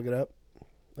want me to just look it up?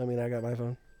 I mean, I got my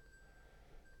phone.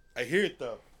 I hear it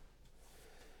though.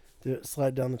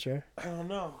 Slide down the chair. I don't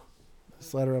know.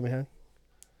 Slide around behind.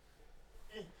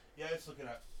 Yeah, let's look it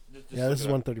up. Just Yeah, look this is it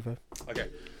up. 135. Okay.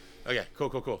 Cool.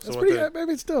 That's So pretty. I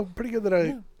mean, still pretty good that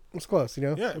I was close.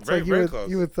 Yeah, it's very, like very you close.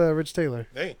 You with Rich Taylor.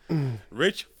 Hey,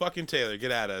 Rich fucking Taylor,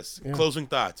 get at us. Yeah. Closing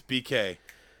thoughts. BK,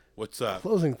 what's up?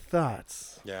 Closing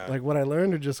thoughts. Yeah. Like what I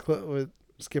learned, or just with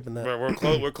skipping that.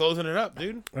 We're closing it up,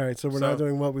 dude. All right, so we're not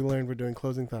doing what we learned. We're doing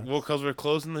closing thoughts. Well, because we're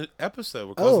closing the episode.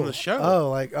 We're closing the show.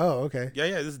 Okay. Yeah,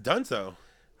 this is done so.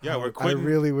 Yeah, we're I quitting.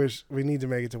 really wish we need to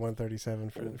make it to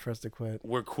 137 for us to quit.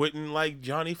 We're quitting like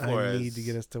Johnny Flores. I need to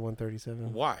get us to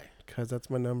 137 Why? because that's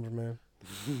my number, man.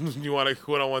 You want to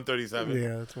quit on 137?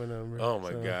 Yeah, that's my number. Oh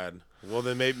my So, god. Well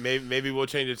then maybe we'll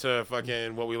change it to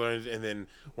fucking what we learned, and then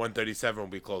 137 will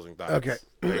be closing thoughts. Okay.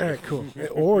 All right, cool.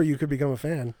 Or you could become a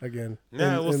fan again.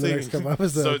 Yeah, we'll in see. the next couple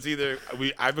episodes. So it's either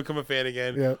I become a fan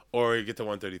again, Yep. or you get to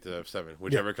 137,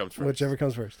 whichever comes first. Whichever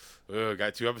comes first. Ugh,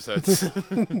 got 2 episodes.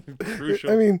 Crucial.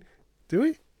 I mean, do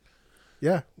we?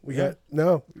 Yeah, we Yeah.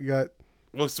 got.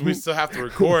 Well, so we still have to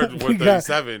record We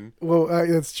 137. Well,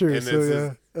 that's true. And So this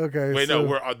yeah. is- Okay. Wait, so,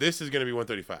 no, this is going to be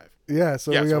 135. Yeah,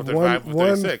 so Yes, we have 135, one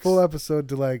 136. full episode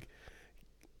to like.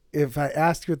 If I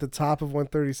asked you at the top of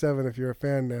 137 if you're a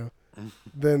fan now,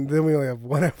 then we only have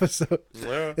one episode.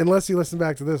 Yeah. Unless you listen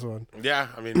back to this one. Yeah,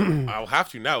 I mean, I'll have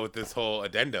to now with this whole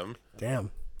addendum.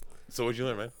 Damn. So what'd you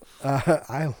learn, man?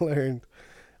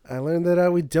 I learned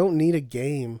that we don't need a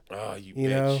game. Oh, you You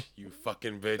bitch. know? You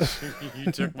fucking bitch.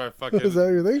 You took my fucking... Is that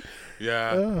what you think?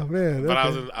 Yeah. Oh man. But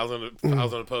okay. I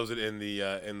was gonna pose it in the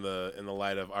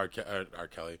light of R.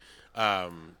 Kelly.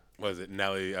 what is it?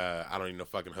 Nelly, I don't even know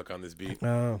fucking hook on this beat.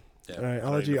 Oh. Yeah, All right, I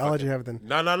I'll let you have it then.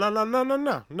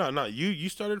 No. You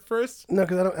started first. No,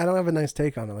 because I don't have a nice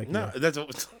take on it. Like No, you. that's.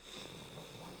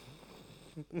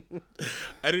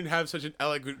 I didn't have such an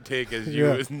eloquent take as you.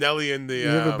 Yeah. It was Nelly and the. You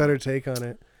have a better take on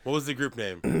it. What was the group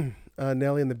name?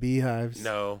 Nelly and the Beehives.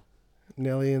 No.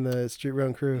 Nelly and the Street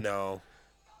Run Crew. No.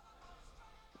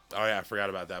 Oh yeah, I forgot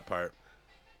about that part.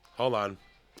 Hold on.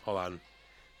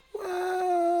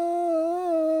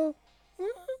 Whoa.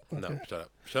 No,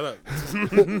 shut up.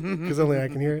 Because only I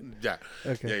can hear it. Yeah.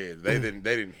 Okay. Yeah. They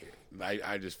didn't hear it.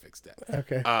 I just fixed that.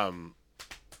 Okay. God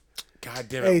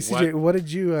damn it. Hey CJ, what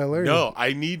did you learn? No,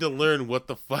 I need to learn what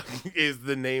the fuck is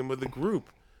the name of the group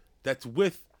that's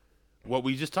with what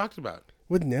we just talked about.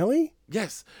 With Nelly?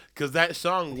 Yes, because that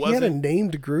song He had a wasn't.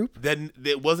 named group. Then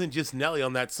it wasn't just Nelly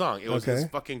on that song. It was Okay. this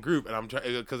fucking group, and I'm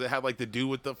trying because it had like the dude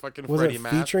with the fucking Was Freddie it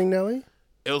mask. featuring Nelly?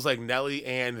 It was like Nelly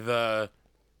and the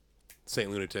Saint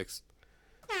Lunatics.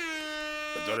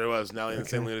 That's what it was. Nelly and the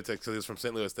Saint Lunatics. Because he was from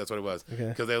St. Louis. That's what it was. Okay.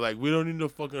 Because they're like, we don't need to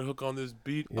fucking hook on this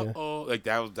beat. Yeah. Like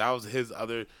that was his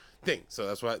other thing. So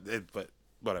that's why. But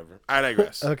whatever. I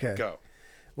digress. Okay. Go.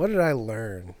 What did I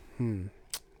learn?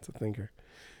 It's a thinker.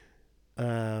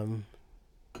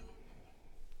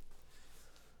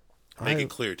 Make it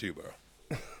clear too, bro.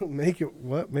 Make it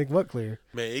what? Make what clear?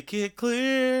 Make it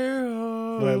clear.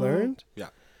 What I learned? Yeah.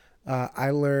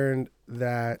 I learned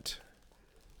that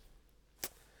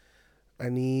I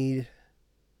need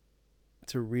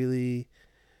to really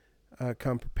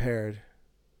come prepared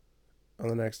on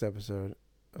the next episode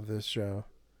of this show.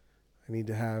 I need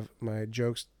to have my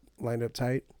jokes lined up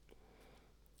tight.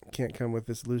 Can't come with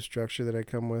this loose structure that I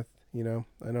come with. You know,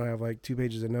 I know I have like 2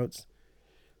 pages of notes,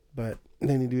 but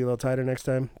they need to be a little tighter next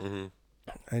time. Mm-hmm.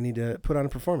 I need to put on a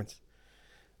performance.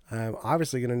 I'm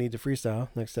obviously going to need to freestyle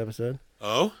next episode.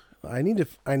 Oh. I need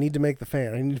to make the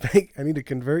fan. I need to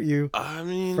convert you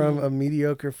from a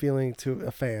mediocre feeling to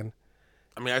a fan.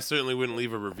 I mean, I certainly wouldn't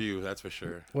leave a review. That's for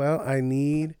sure. Well, I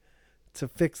need to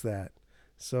fix that.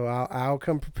 So I'll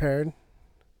come prepared.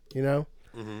 You know,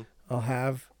 I'll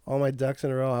have all my ducks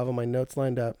in a row. I'll have all my notes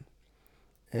lined up,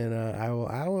 and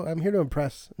I'm here to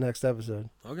impress next episode.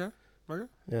 Okay.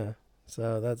 Yeah.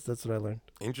 So that's what I learned.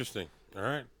 Interesting. All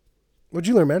right. What'd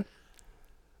you learn, man?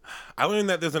 I learned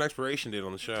that there's an expiration date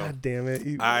on the show. God damn it!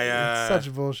 it's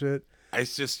such bullshit.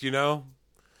 It's just you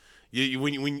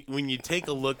when you take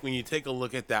a look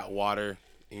at that water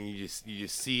and you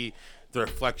just see the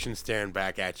reflection staring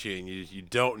back at you and you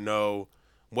don't know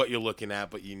what you're looking at,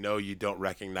 but you don't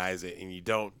recognize it, and you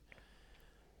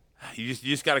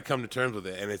just got to come to terms with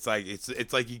it. And it's like you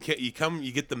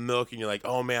get the milk and you're like,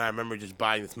 oh man, I remember just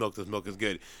buying this milk is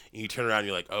good, and you turn around and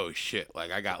you're like, oh shit,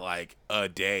 like I got like a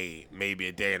day, maybe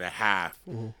a day and a half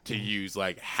to use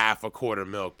like half a quart of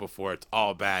milk before it's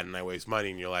all bad and I waste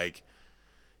money, and you're like,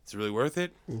 it's really worth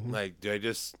it? Like, do I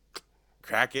just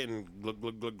crack it and glug,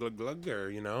 or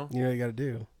You know what you got to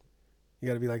do? You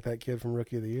got to be like that kid from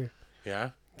Rookie of the Year.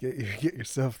 Yeah. Get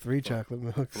yourself 3 chocolate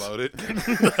milks. Float it.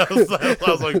 I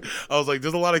was like,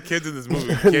 there's a lot of kids in this movie.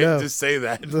 You can't just say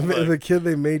that. The kid,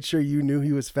 they made sure you knew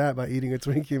he was fat by eating a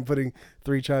Twinkie and putting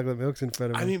 3 chocolate milks in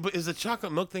front of him. I mean, but is the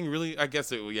chocolate milk thing really? I guess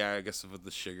with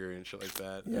the sugar and shit like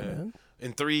that. Yeah. Man.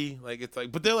 And 3, like it's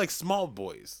like, but they're like small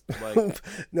boys. Like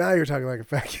now you're talking like a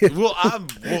fat kid. I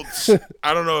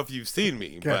don't know if you've seen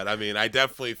me, but I mean, I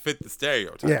definitely fit the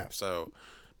stereotype. Yeah. So,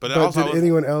 but also, did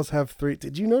anyone else have 3?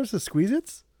 Did you notice the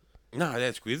Squeeze-Its? No, they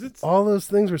had Squeeze-Its? All those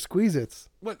things were Squeeze-Its.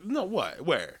 What? No, what?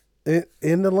 Where?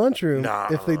 In the lunchroom. Nah.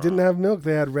 If they didn't have milk,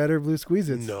 they had red or blue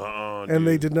Squeeze-Its. No, and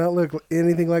they did not look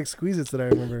anything like Squeeze-Its that I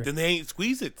remember. Then they ain't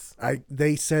Squeeze-Its.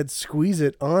 They said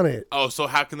Squeeze-It on it. Oh, so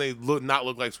how can they not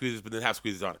look like Squeeze-Its but then have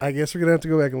Squeeze-Its on it? I guess we're gonna have to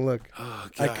go back and look. Oh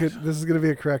god. This is gonna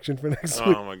be a correction for next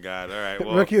week. Oh my god. All right.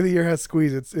 Well, Rookie of the Year has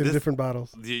Squeeze-Its in different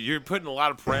bottles. You're putting a lot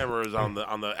of parameters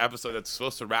on the episode that's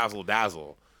supposed to razzle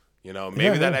dazzle. You know,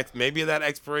 maybe that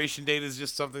expiration date is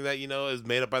just something that is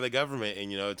made up by the government,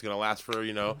 and it's gonna last for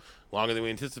longer than we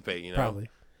anticipate.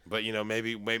 Probably. But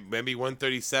maybe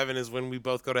 137 is when we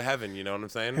both go to heaven. You know what I'm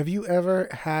saying? Have you ever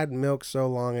had milk so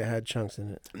long it had chunks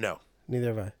in it? No.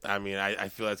 Neither have I. I mean, I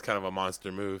feel that's kind of a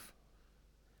monster move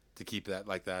to keep that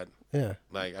like that. Yeah.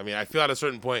 Like, I mean, I feel at a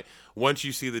certain point, once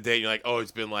you see the date, you're like, oh,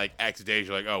 it's been like X days.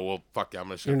 You're like, oh, well, fuck yeah, I'm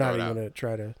just gonna throw it out. You're not even gonna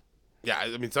try to. Yeah,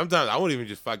 I mean, sometimes I won't even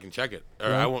just fucking check it,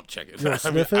 or I won't check it.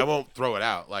 Sniff it? I won't throw it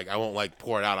out. Like, I won't like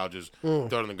pour it out. I'll just throw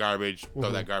it in the garbage, throw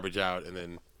that garbage out, and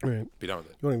then be done with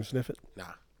it. You won't even sniff it. Nah.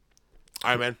 All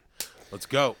right, man. Let's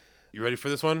go. You ready for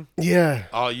this one? Yeah.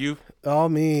 All you? All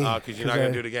me. Because you're not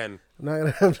gonna do it again. I'm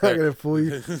not gonna fool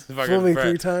you. Fool me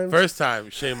 3 times. First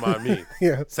time, shame on me.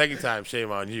 Yeah. Second time,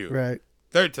 shame on you. Right.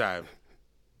 Third time.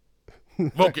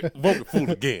 Vocal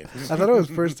fool again. I thought it was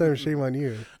first time. Shame on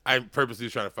you. I purposely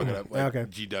was trying to fuck it up. Like Okay.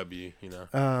 GW, you know.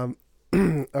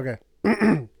 Okay.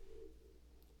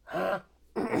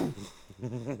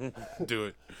 Do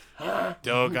it.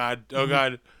 Oh God. Oh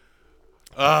God.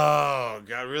 Oh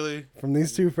God, really? From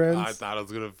these two friends. I thought I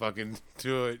was gonna fucking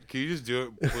do it. Can you just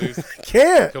do it, please?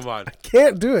 Can't. Come on. I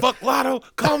can't do it. Fuck Lotto.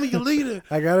 Call me your leader.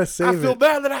 I gotta I save feel it.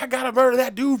 bad that I gotta murder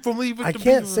that dude from leaving. I the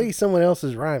can't people. say someone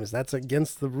else's rhymes. That's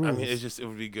against the rules. I mean, it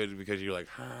would be good because you're like,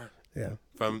 huh? Yeah.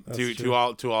 From That's to true.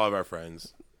 all of our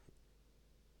friends.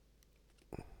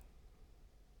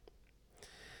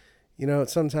 You know,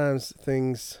 sometimes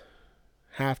things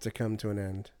have to come to an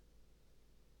end.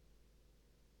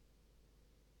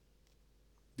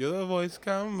 You're the voice,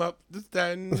 come up the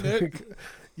standard.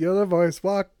 You're the voice,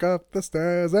 walk up the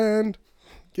stairs and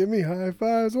give me high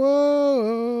fives.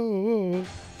 Whoa.